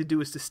smartest thing to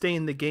do is to stay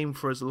in the game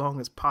for as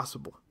long as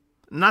possible.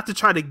 Not to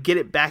try to get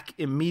it back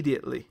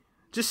immediately.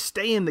 Just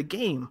stay in the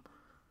game.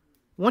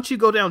 Once you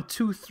go down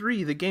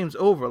 2-3, the game's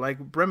over. Like,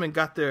 Bremen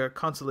got their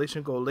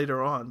consolation goal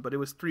later on, but it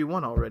was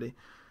 3-1 already.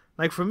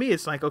 Like, for me,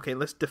 it's like, okay,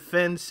 let's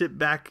defend, sit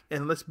back,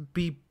 and let's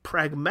be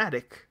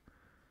pragmatic.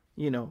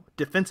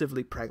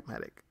 Defensively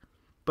pragmatic.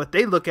 But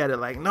they look at it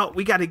like, no,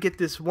 we got to get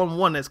this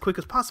 1-1 as quick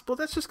as possible.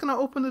 That's just going to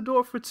open the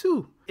door for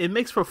 2. It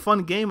makes for a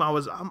fun game.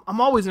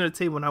 I'm always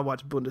entertained when I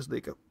watch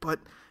Bundesliga, but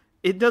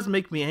it does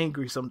make me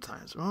angry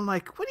sometimes. I'm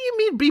like, what do you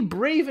mean be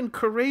brave and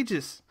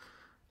courageous?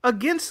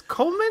 Against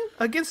Coleman?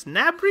 Against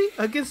Gnabry?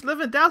 Against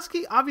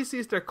Lewandowski? Obviously,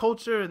 it's their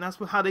culture, and that's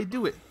how they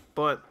do it.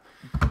 But,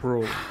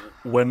 bro,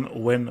 when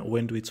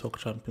do we talk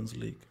Champions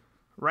League?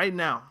 Right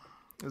now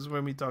is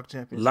when we talk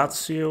Champions League.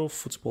 Lazio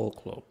Football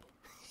Club.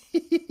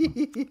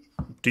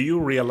 Do you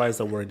realize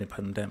that we're in a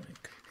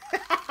pandemic?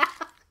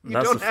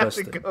 That's the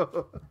first thing.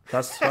 Go.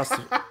 That's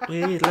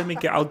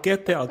wait. I'll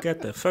get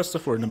there. First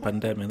of all, we're in a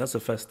pandemic. That's the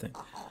first thing.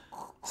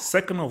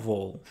 Second of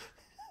all,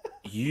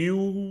 you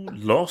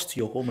lost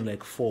your home leg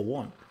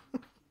 4-1.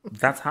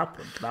 That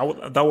happened.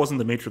 That wasn't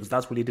the Matrix.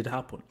 That really did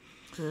happen.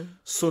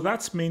 So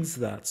that means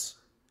that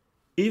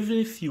even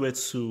if you were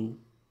to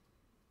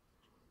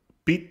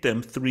beat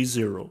them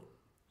 3-0,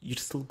 you'd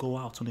still go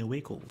out on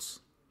away goals.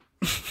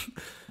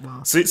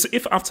 Wow. So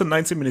if after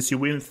 90 minutes you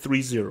win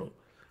 3-0,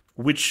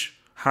 which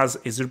has a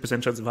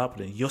 0% chance of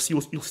happening, you'll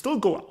still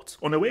go out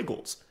on away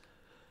goals.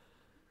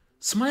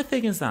 So my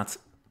thing is that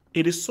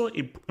it is so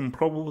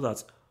improbable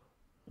that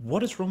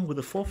what is wrong with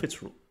the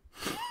forfeit rule?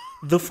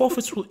 The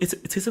forfeit rule,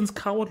 it isn't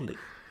cowardly.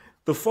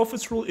 The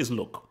forfeit rule is,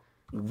 look,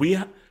 we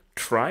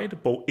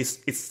tried, but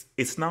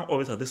it's now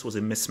obvious that this was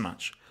a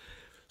mismatch.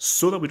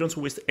 So that we don't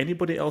waste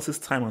anybody else's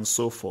time and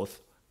so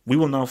forth, we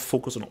will now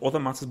focus on other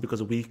matters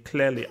because we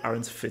clearly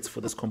aren't fit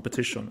for this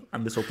competition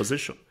and this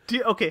opposition.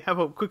 How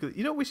about quickly?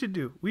 You know what we should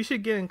do? We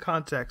should get in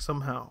contact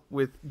somehow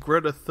with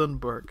Greta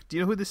Thunberg. Do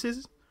you know who this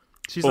is?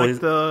 She's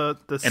the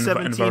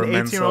 17,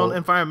 18-year-old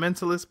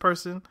environmentalist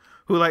person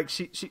who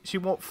she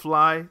won't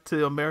fly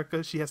to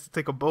America. She has to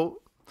take a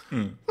boat.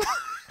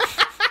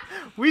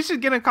 We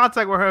should get in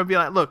contact with her and be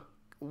like, look,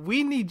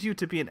 we need you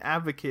to be an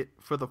advocate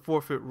for the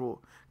forfeit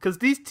rule. Because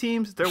these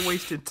teams, they're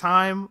wasting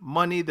time,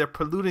 money, they're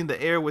polluting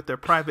the air with their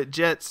private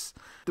jets.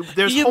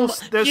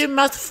 You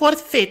must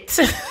forfeit.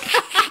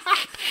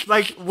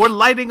 We're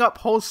lighting up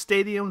whole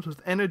stadiums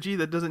with energy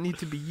that doesn't need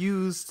to be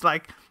used.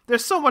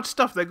 There's so much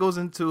stuff that goes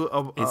into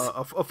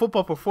a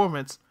football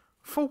performance.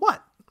 For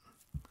what?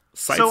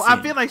 Sightseeing. So I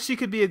feel like she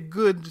could be a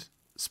good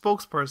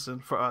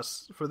spokesperson for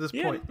us for this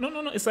point.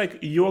 No. It's like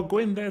you're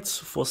going there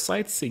for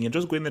sightseeing. You're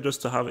just going there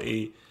just to have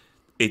a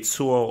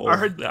tour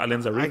of the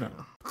Allianz Arena.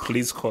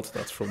 Please cut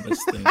that from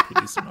this thing,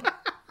 please.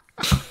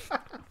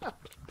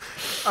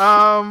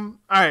 All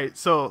right,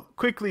 so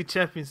quickly,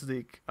 Champions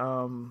League.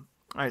 All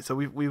right, so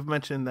we've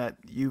mentioned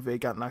that Juve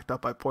got knocked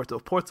out by Porto.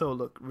 Porto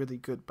look really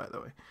good, by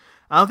the way.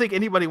 I don't think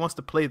anybody wants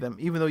to play them,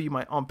 even though you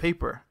might, on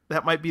paper,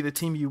 that might be the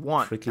team you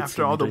want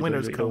after all the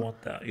winners come. You don't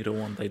want that. You don't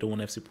want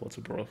FC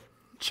Porto, bro.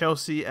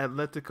 Chelsea,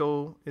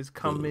 Atletico is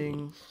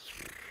coming.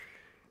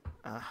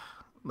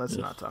 Let's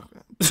not talk.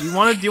 Do you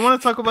want to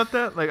talk about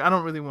that? I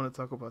don't really want to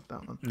talk about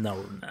that one.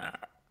 No,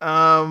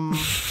 nah.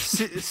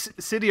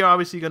 City are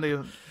obviously going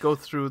to go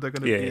through. They're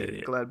going to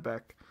beat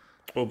Gladbach.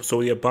 Oh, so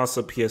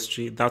Barca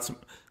PSG. That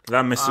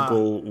Messi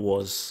goal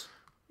was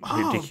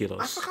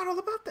ridiculous. I forgot all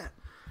about that.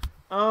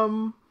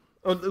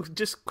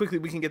 Just quickly,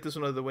 we can get this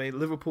one out of the way.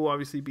 Liverpool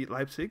obviously beat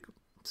Leipzig,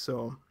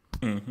 so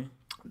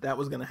that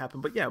was going to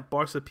happen. But yeah,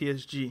 Barca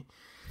PSG.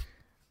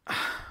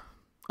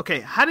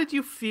 Okay, how did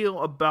you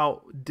feel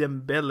about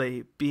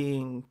Dembele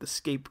being the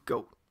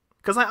scapegoat?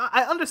 Because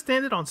I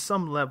understand it on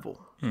some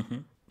level.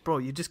 Bro,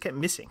 you just kept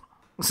missing.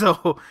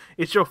 So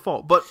it's your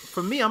fault. But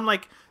for me, I'm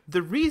like,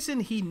 the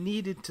reason he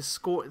needed to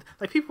score,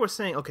 people were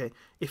saying, okay,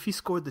 if he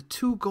scored the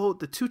two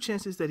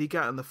chances that he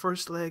got in the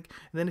first leg,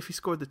 and then if he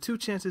scored the 2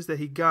 chances that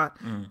he got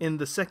in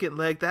the second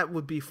leg, that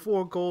would be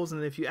 4 goals.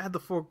 And if you add the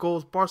 4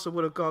 goals, Barca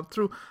would have gone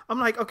through. I'm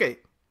like, okay,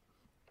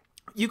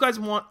 you guys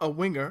want a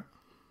winger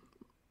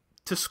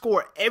to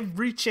score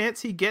every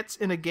chance he gets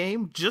in a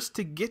game just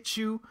to get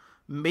you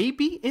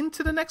maybe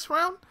into the next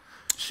round?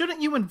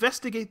 Shouldn't you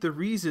investigate the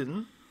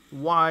reason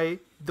why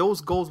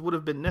those goals would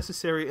have been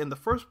necessary in the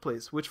first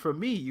place? Which for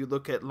me, you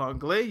look at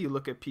Lenglet, you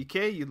look at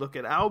Piqué, you look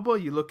at Alba,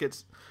 you look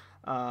at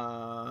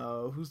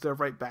who's their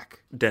right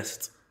back?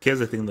 Dest. Here's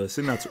the thing though,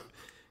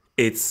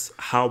 it's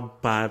how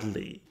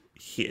badly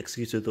he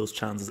executed those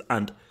chances,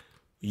 and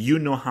you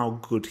know how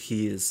good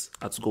he is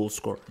at goal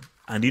scoring.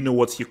 And you know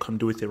what you can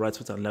do with your right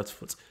foot and left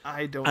foot.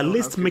 I don't At know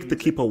least make the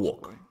keeper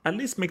walk. At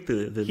least make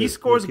the He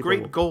scores the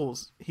great walk.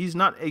 goals. He's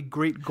not a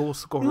great goal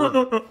scorer.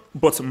 No.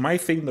 But my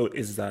thing though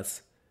is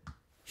that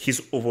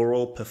his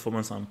overall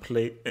performance and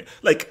play,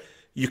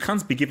 you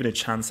can't be given a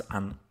chance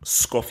and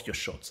scoff your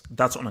shot.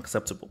 That's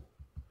unacceptable.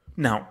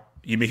 Now,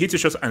 you may hit your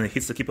shot and it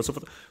hits the keeper, so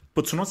forth,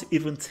 but to not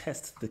even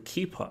test the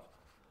keeper,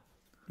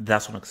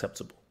 that's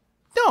unacceptable.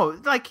 No,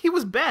 he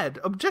was bad.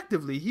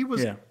 Objectively,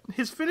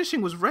 his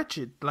finishing was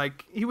wretched.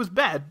 He was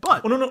bad.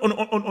 But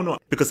no,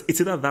 because it's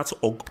either that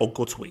or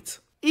gut weight.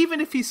 Even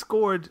if he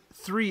scored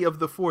 3 of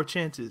the 4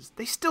 chances,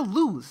 they still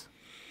lose.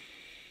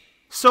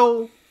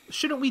 So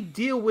shouldn't we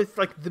deal with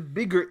the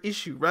bigger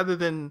issue rather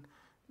than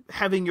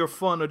having your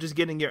fun or just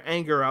getting your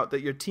anger out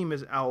that your team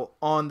is out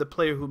on the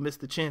player who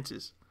missed the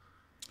chances?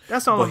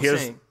 That's all I'm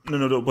saying.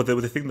 No. But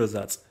the thing is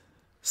that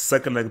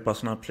second leg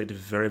Barcelona played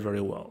very,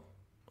 very well.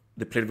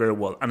 They played very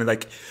well, and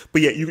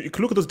but yeah, you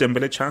can look at those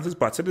Dembele chances.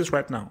 But I'll say this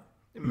right now: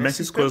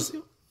 Messi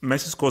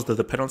scores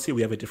the penalty.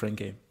 We have a different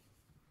game.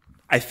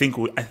 I think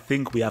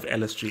we have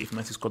LSG if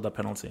Messi scored that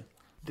penalty.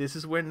 This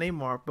is where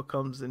Neymar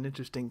becomes an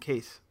interesting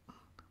case.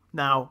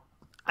 Now,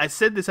 I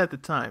said this at the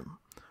time,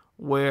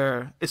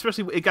 where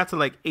especially it got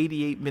to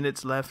 88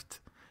 minutes left,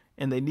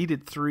 and they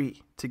needed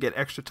 3 to get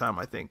extra time,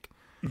 I think.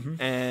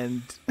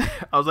 And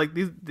I was like,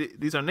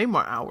 these are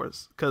Neymar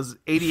hours, because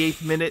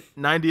 88th minute,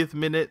 90th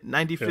minute,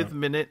 95th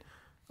minute,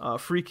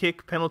 free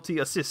kick, penalty,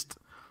 assist.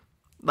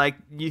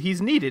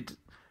 He's needed.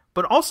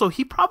 But also,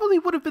 he probably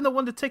would have been the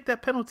one to take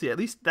that penalty. At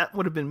least that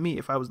would have been me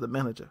if I was the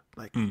manager.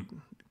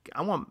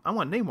 I want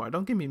Neymar.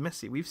 Don't give me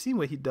Messi. We've seen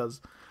what he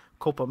does,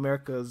 Copa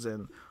Americas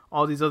and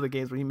all these other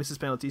games where he misses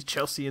penalties.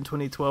 Chelsea in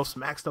 2012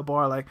 smacks the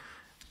bar. Like,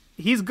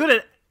 he's good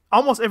at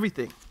almost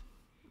everything,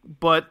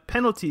 but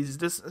penalties,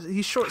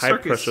 he's short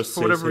circuits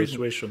for whatever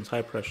situations, reason.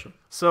 High pressure.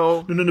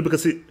 So no,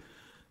 because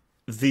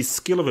the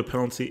skill of a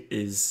penalty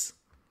is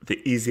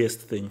the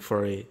easiest thing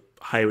for a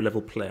high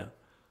level player.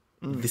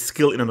 The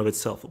skill in and of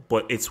itself,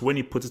 but it's when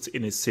you put it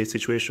in a safe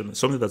situation,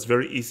 something that's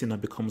very easy now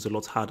becomes a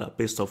lot harder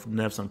based off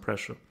nerves and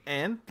pressure.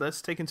 And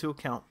let's take into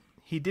account,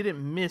 he didn't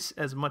miss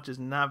as much as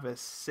Navas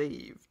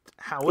saved.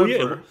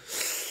 However,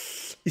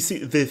 you see,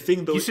 the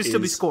thing though, he should still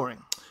be scoring.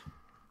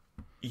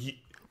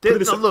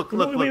 Look,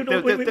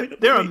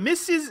 there are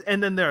misses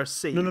and then there are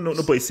saves. No.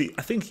 But you see,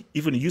 I think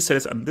even you said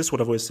it, and this is what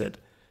I've always said.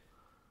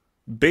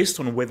 Based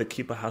on where the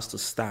keeper has to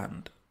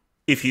stand,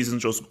 if he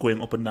isn't just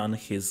going up and down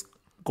his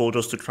goal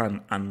just to try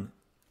and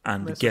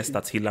guess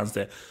that he lands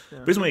there. Yeah.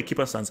 Based on where your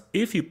keeper stands,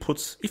 if you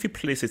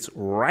place it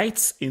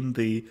right in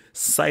the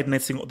side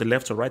netting or the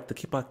left or right, the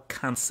keeper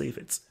can't save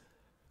it.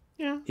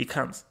 Yeah, he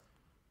can't.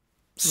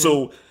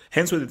 So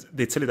hence why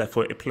they tell you that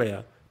for a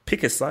player,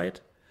 pick a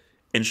side,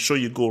 ensure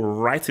you go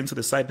right into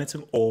the side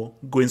netting or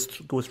go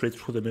straight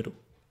through the middle.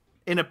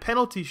 In a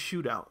penalty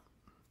shootout,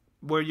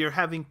 where you're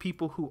having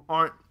people who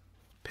aren't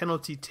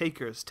penalty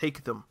takers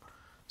take them.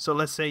 So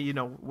let's say,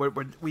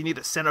 we need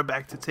a center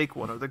back to take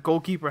one, or the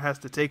goalkeeper has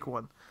to take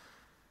one.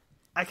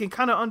 I can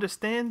kind of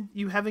understand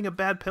you having a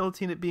bad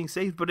penalty and it being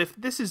saved, but if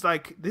this is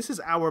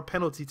our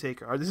penalty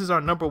taker, or this is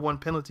our number one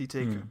penalty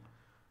taker,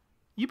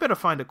 you better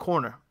find a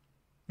corner.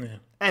 Yeah.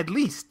 At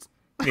least.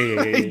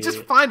 Yeah.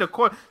 Just find a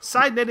corner.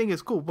 Side netting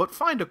is cool, but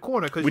find a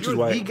corner because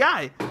you're the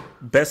guy.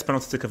 Best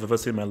penalty taker I've ever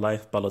seen in my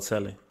life,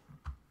 Balotelli.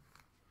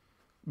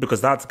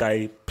 Because that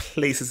guy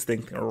places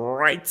things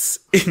right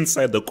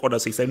inside the corner.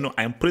 So he said, no,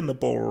 I'm putting the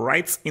ball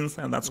right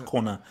inside that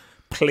corner,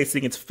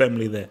 placing it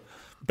firmly there.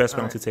 Best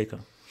penalty taker.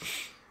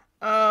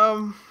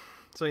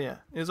 So yeah,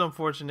 it was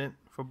unfortunate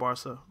for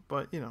Barca,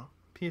 but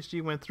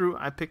PSG went through.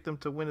 I picked them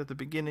to win at the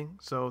beginning,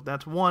 so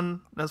that's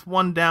one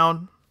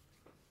down.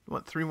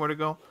 What, 3 more to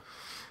go?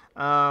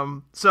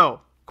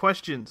 So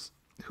questions: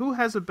 who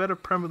has a better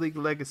Premier League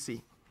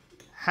legacy,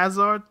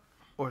 Hazard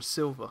or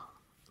Silva?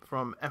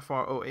 From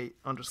FR08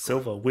 _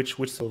 Silva. Which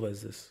Silva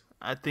is this?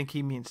 I think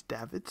he means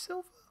David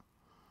Silva.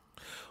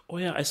 Oh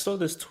yeah, I saw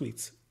this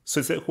tweet. So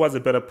it said, who has a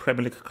better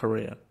Premier League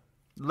career?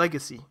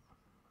 Legacy.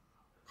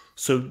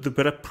 So the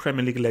better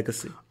Premier League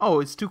legacy. Oh,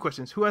 it's 2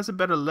 questions. Who has a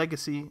better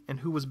legacy and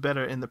who was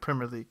better in the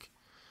Premier League?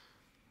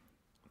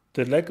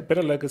 The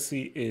better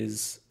legacy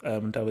is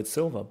David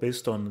Silva,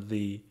 based on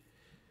the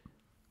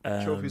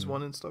trophies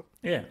won and stuff.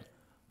 Yeah.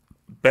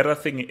 Better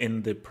thing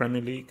in the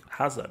Premier League,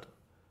 Hazard.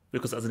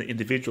 Because as an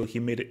individual, he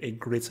made a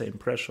greater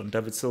impression.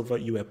 David Silva,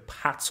 you were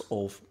part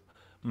of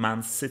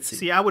Man City.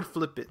 See, I would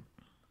flip it.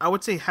 I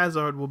would say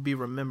Hazard will be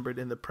remembered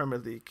in the Premier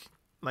League.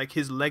 Like,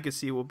 his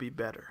legacy will be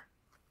better.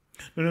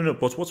 No.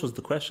 But what was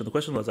the question? The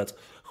question was that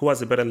who has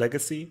a better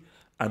legacy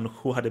and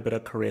who had a better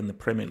career in the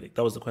Premier League?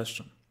 That was the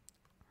question.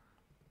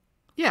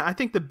 Yeah, I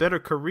think the better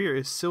career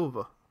is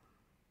Silva.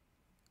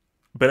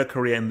 Better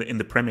career in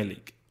the Premier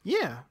League?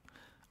 Yeah.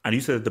 And you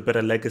said the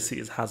better legacy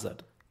is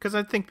Hazard. Because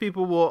I think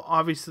people will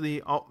always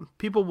enjoy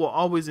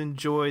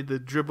the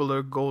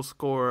dribbler, goal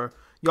scorer.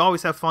 You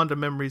always have fonder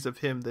memories of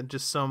him than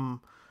just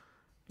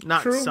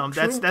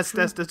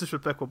that's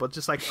disrespectful, but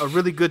just like a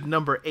really good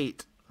number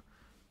 8.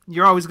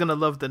 You're always gonna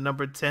love the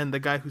number 10,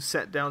 the guy who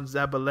set down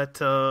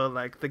Zabaleta,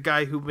 like the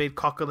guy who made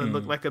Coquelin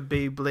look like a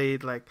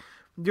Beyblade. Like,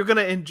 you're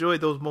gonna enjoy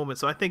those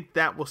moments. So I think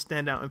that will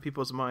stand out in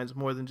people's minds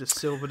more than just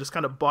Silva, just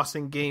kind of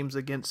bossing games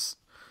against.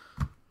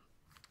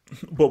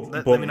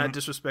 Let me not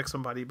disrespect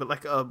somebody, but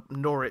like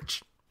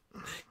Norwich.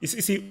 You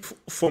see,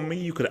 for me,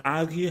 you could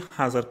argue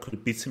Hazard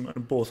could beat him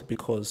on both,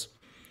 because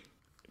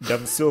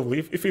David Silva,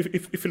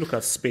 if you look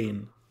at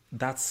Spain,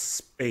 that's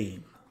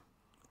Spain,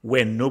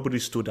 where nobody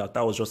stood out.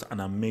 That was just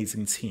an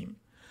amazing team.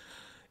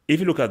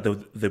 If you look at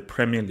the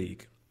Premier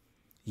League,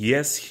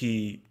 yes,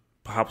 he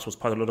perhaps was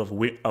part of a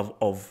lot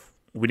of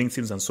winning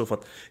teams and so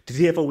forth. Did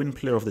he ever win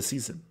Player of the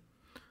Season?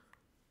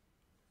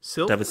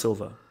 David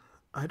Silva?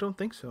 I don't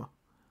think so.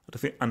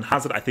 And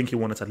Hazard, I think he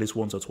won it at least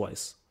once or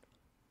twice.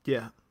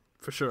 Yeah,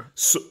 for sure.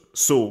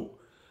 So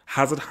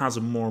Hazard has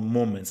more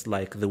moments,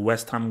 like the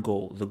West Ham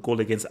goal, the goal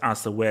against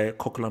Arsenal where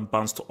Coquelin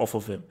bounced off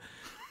of him.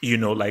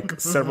 Like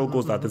several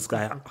goals that this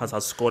guy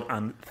has scored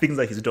and things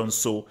that he's done.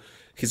 So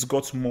he's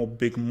got more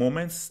big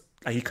moments.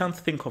 Like, you can't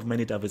think of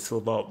many David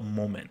Silva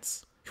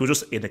moments. He was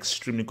just an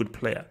extremely good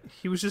player.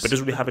 He was just, but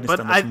doesn't really have any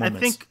stand-up moments. I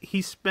think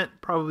he spent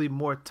probably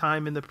more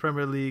time in the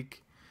Premier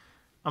League.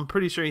 I'm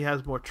pretty sure he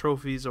has more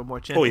trophies or more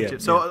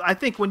championships. Oh, yeah. So I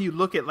think when you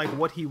look at like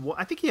what he won,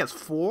 I think he has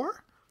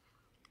 4.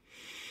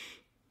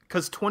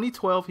 Because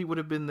 2012 he would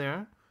have been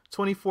there,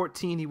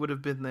 2014 he would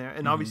have been there,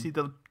 and obviously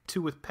the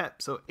 2 with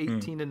Pep, so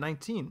 18 and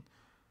 19.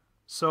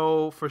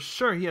 So for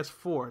sure he has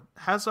 4.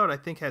 Hazard I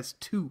think has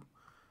 2,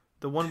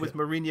 the one with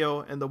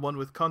Mourinho and the one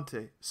with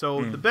Conte.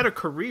 So the better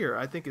career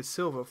I think is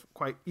Silva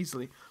quite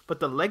easily, but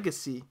the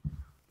legacy,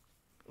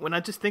 when I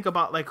just think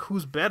about like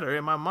who's better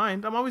in my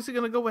mind, I'm always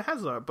gonna go with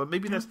Hazard. But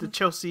maybe that's the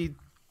Chelsea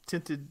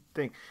tinted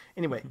thing.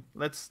 Anyway,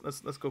 let's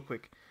go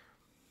quick.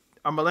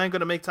 Are Milan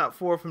gonna make top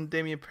 4 from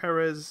Damian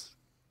Perez?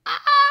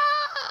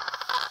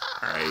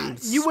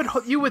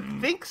 You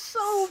would think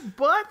so,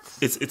 but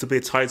it's a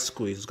bit tight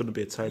squeeze. It's gonna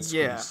be a tight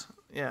squeeze.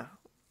 Yeah.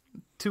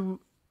 To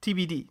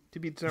TBD, to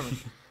be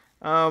determined.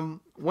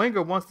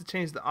 Wenger wants to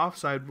change the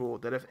offside rule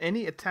that if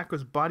any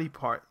attacker's body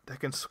part that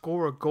can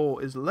score a goal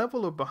is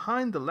level or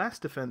behind the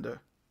last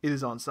defender, it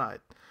is onside.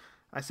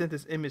 I sent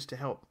this image to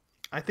help.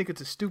 I think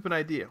it's a stupid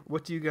idea.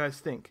 What do you guys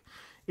think?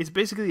 It's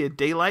basically a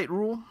daylight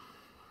rule.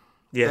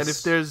 Yes. That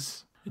if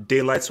there's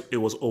daylight, it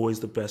was always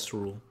the best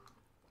rule,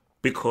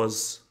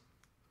 because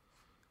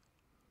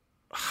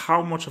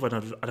how much of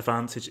an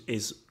advantage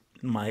is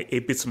a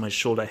bit to my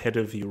shoulder ahead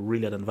of you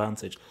really an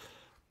advantage?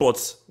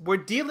 But we're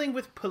dealing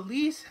with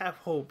police, have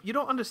hope. You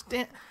don't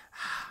understand.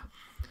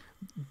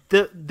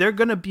 They're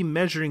going to be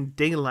measuring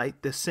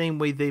daylight the same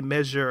way they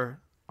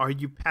measure, are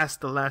you past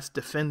the last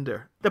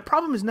defender? The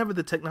problem is never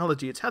the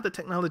technology. It's how the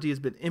technology has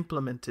been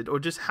implemented or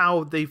just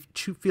how they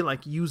feel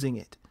like using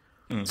it.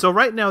 So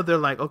right now they're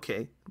like,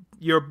 okay,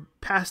 you're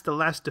past the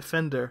last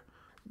defender,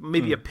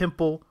 maybe a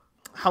pimple,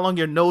 how long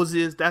your nose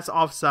is, that's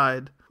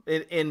offside.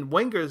 In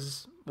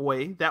Wenger's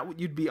way, that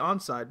you'd be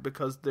onside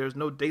because there's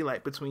no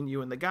daylight between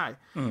you and the guy.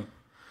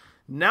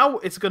 Now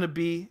it's going to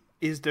be,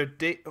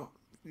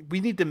 we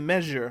need to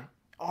measure,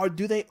 or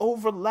do they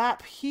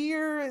overlap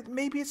here?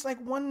 Maybe it's like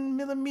 1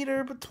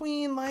 millimeter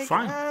between, like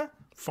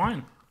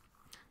fine.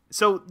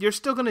 So you're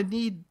still going to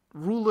need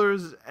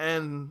rulers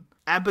and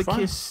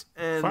abacus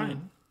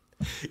and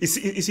You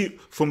see,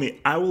 for me,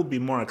 I will be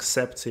more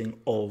accepting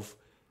of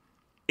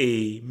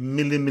a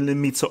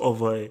millimeter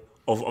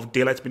of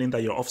daylight, meaning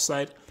that you're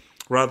offside,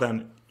 rather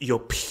than your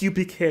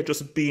pubic hair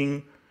just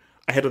being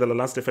ahead of the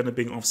last defender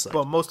being offside.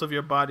 But most of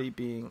your body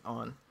being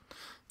on.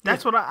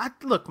 That's what I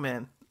look,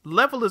 man.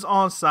 Level is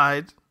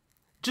onside.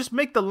 Just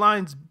make the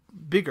lines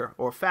bigger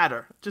or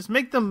fatter. Just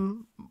make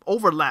them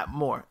overlap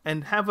more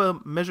and have a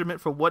measurement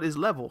for what is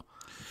level.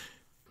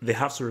 They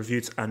have to review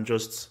it and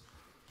just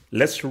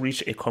let's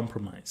reach a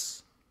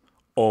compromise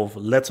of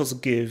let us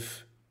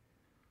give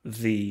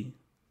the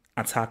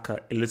attacker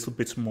a little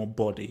bit more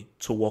body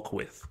to work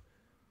with.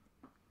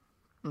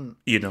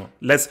 You know,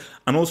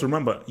 and also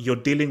remember, you're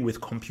dealing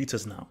with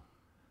computers now.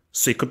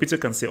 So a computer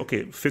can say,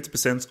 okay,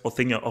 50% or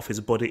thing of his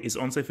body is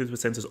onside,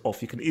 50% is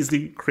off. You can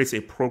easily create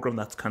a program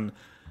that can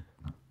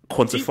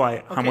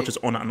quantify how much is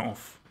on and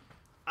off.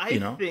 I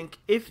think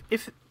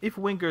if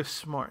Wenger's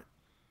smart,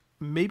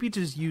 maybe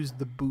just use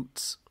the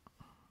boots.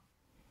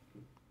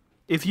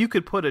 If you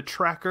could put a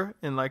tracker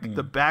in like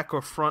the back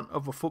or front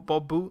of a football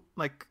boot,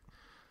 like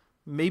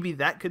maybe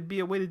that could be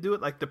a way to do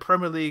it. Like the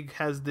Premier League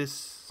has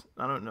this,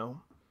 I don't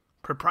know,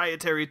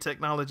 proprietary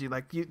technology.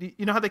 Like you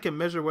know how they can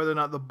measure whether or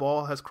not the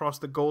ball has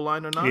crossed the goal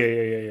line or not?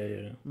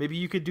 Yeah. Maybe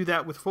you could do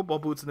that with football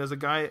boots, and there's a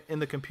guy in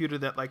the computer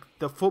that like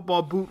the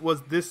football boot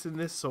was this and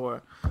this,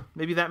 or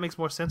maybe that makes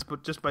more sense,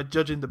 but just by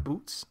judging the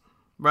boots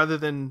rather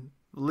than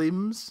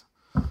limbs.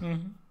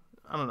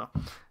 I don't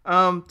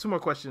know. 2 more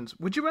questions.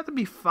 Would you rather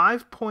be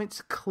 5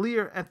 points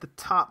clear at the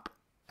top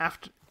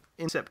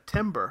in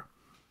September,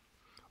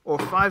 or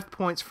 5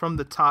 points from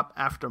the top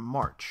after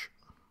March?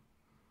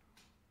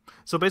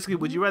 So basically,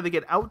 would you rather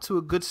get out to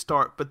a good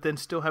start but then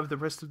still have the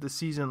rest of the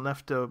season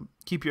left to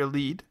keep your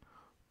lead?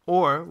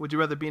 Or would you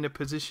rather be in a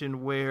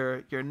position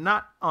where you're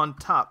not on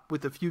top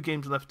with a few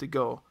games left to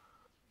go,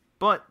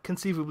 but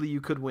conceivably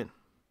you could win?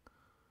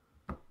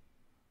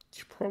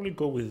 You probably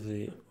go with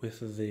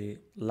the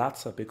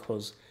latter,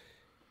 because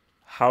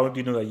how do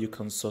you know that you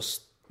can do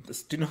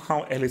you know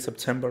how early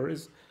September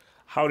is?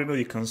 How do you know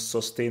you can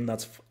sustain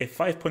that? A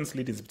 5 points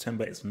lead in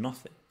September is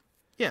nothing.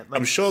 Yeah, like,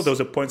 I'm sure there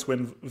was a point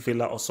when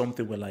Villa or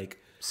something were like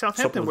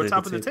Southampton were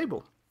top of the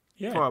table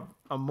for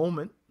a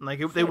moment. Like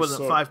they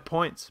wasn't 5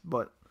 points,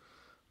 but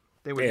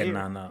they were.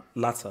 Yeah,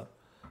 latter.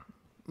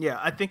 Yeah,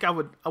 I think I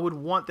would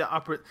want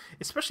the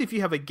especially if you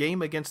have a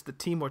game against the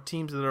team or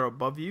teams that are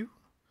above you.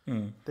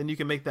 Then you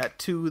can make that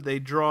 2. They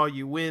draw,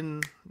 you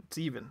win. It's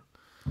even.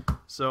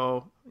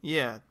 So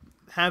yeah,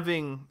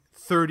 having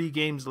 30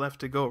 games left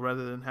to go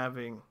rather than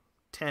having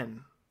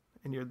 10,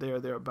 and you're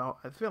thereabout.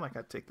 I feel like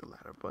I'd take the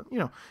latter. But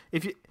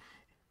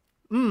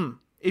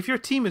if your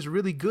team is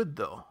really good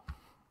though,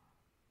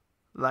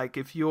 like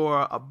if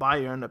you're a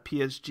Bayern, a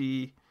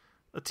PSG,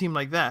 a team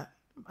like that,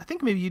 I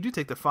think maybe you do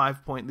take the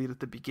 5 point lead at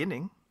the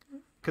beginning,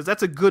 because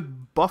that's a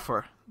good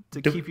buffer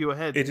to keep you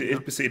ahead.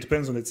 It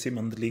depends on the team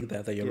and the league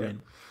that you're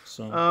in.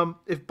 So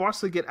if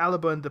Barca get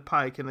Alaba and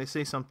Depay, can they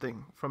say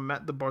something from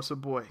Matt the Barca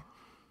boy?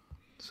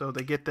 So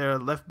they get their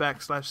left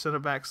back / center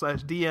back /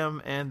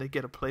 DM, and they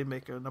get a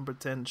playmaker, number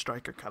 10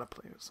 striker kind of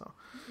player. So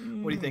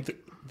what do you think?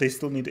 They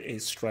still need a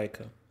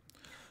striker,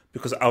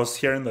 because I was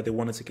hearing that they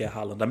wanted to get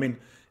Haaland. I mean,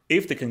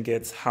 if they can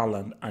get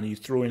Haaland and you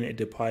throw in a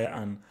Depay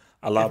and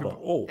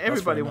Alaba,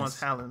 everybody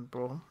wants Haaland,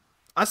 bro.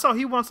 I saw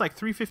he wants like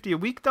 $350 a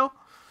week though.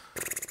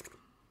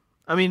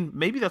 I mean,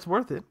 maybe that's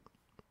worth it.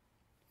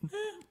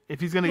 If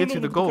he's going to get you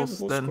the goals,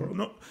 then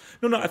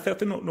no. I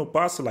think no.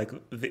 Barca, like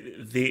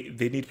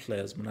they need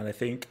players, man, and I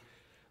think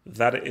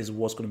that is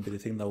what's going to be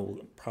the thing that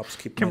will perhaps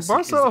keep. Can Messi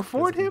Barca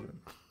afford him?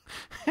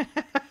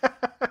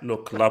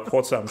 Look,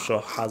 Laporta, I'm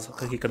sure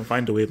he can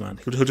find a way, man.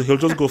 He'll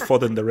just go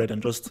further in the red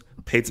and just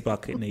pay it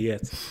back in a year.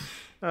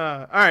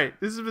 All right,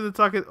 this has been the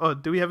Talking. Oh,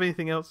 do we have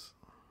anything else?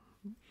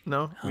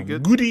 No, we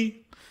good.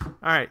 Goody. All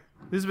right,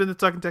 this has been the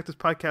Talking Tactics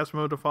podcast.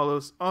 Remember to follow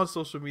us on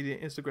social media: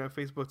 Instagram,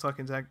 Facebook,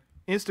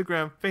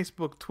 Instagram,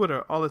 Facebook,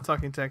 Twitter, all the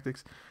Talking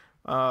Tactics.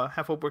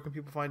 Half Hope, where can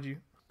people find you? You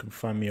can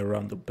find me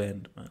around the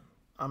bend, man.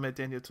 I'm at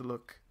Daniel to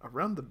look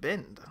around the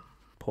bend.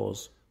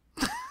 Pause.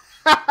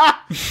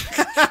 I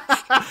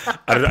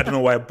don't know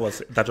why,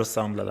 but that just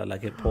sounded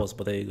like a pause,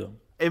 but there you go.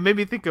 It made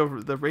me think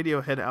of the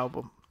Radiohead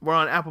album. We're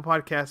on Apple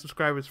Podcasts.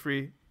 Subscribers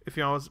free. If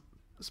you're on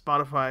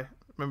Spotify,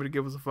 remember to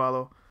give us a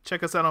follow.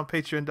 Check us out on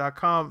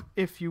patreon.com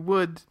if you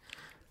would.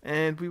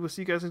 And we will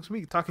see you guys next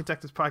week. Talking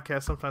Tactics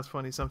podcast, sometimes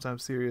funny,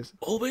 sometimes serious.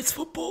 Always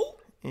football.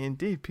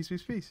 Indeed. Peace,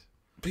 peace, peace.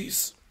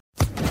 Peace.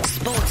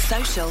 Sports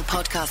Social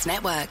Podcast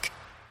Network.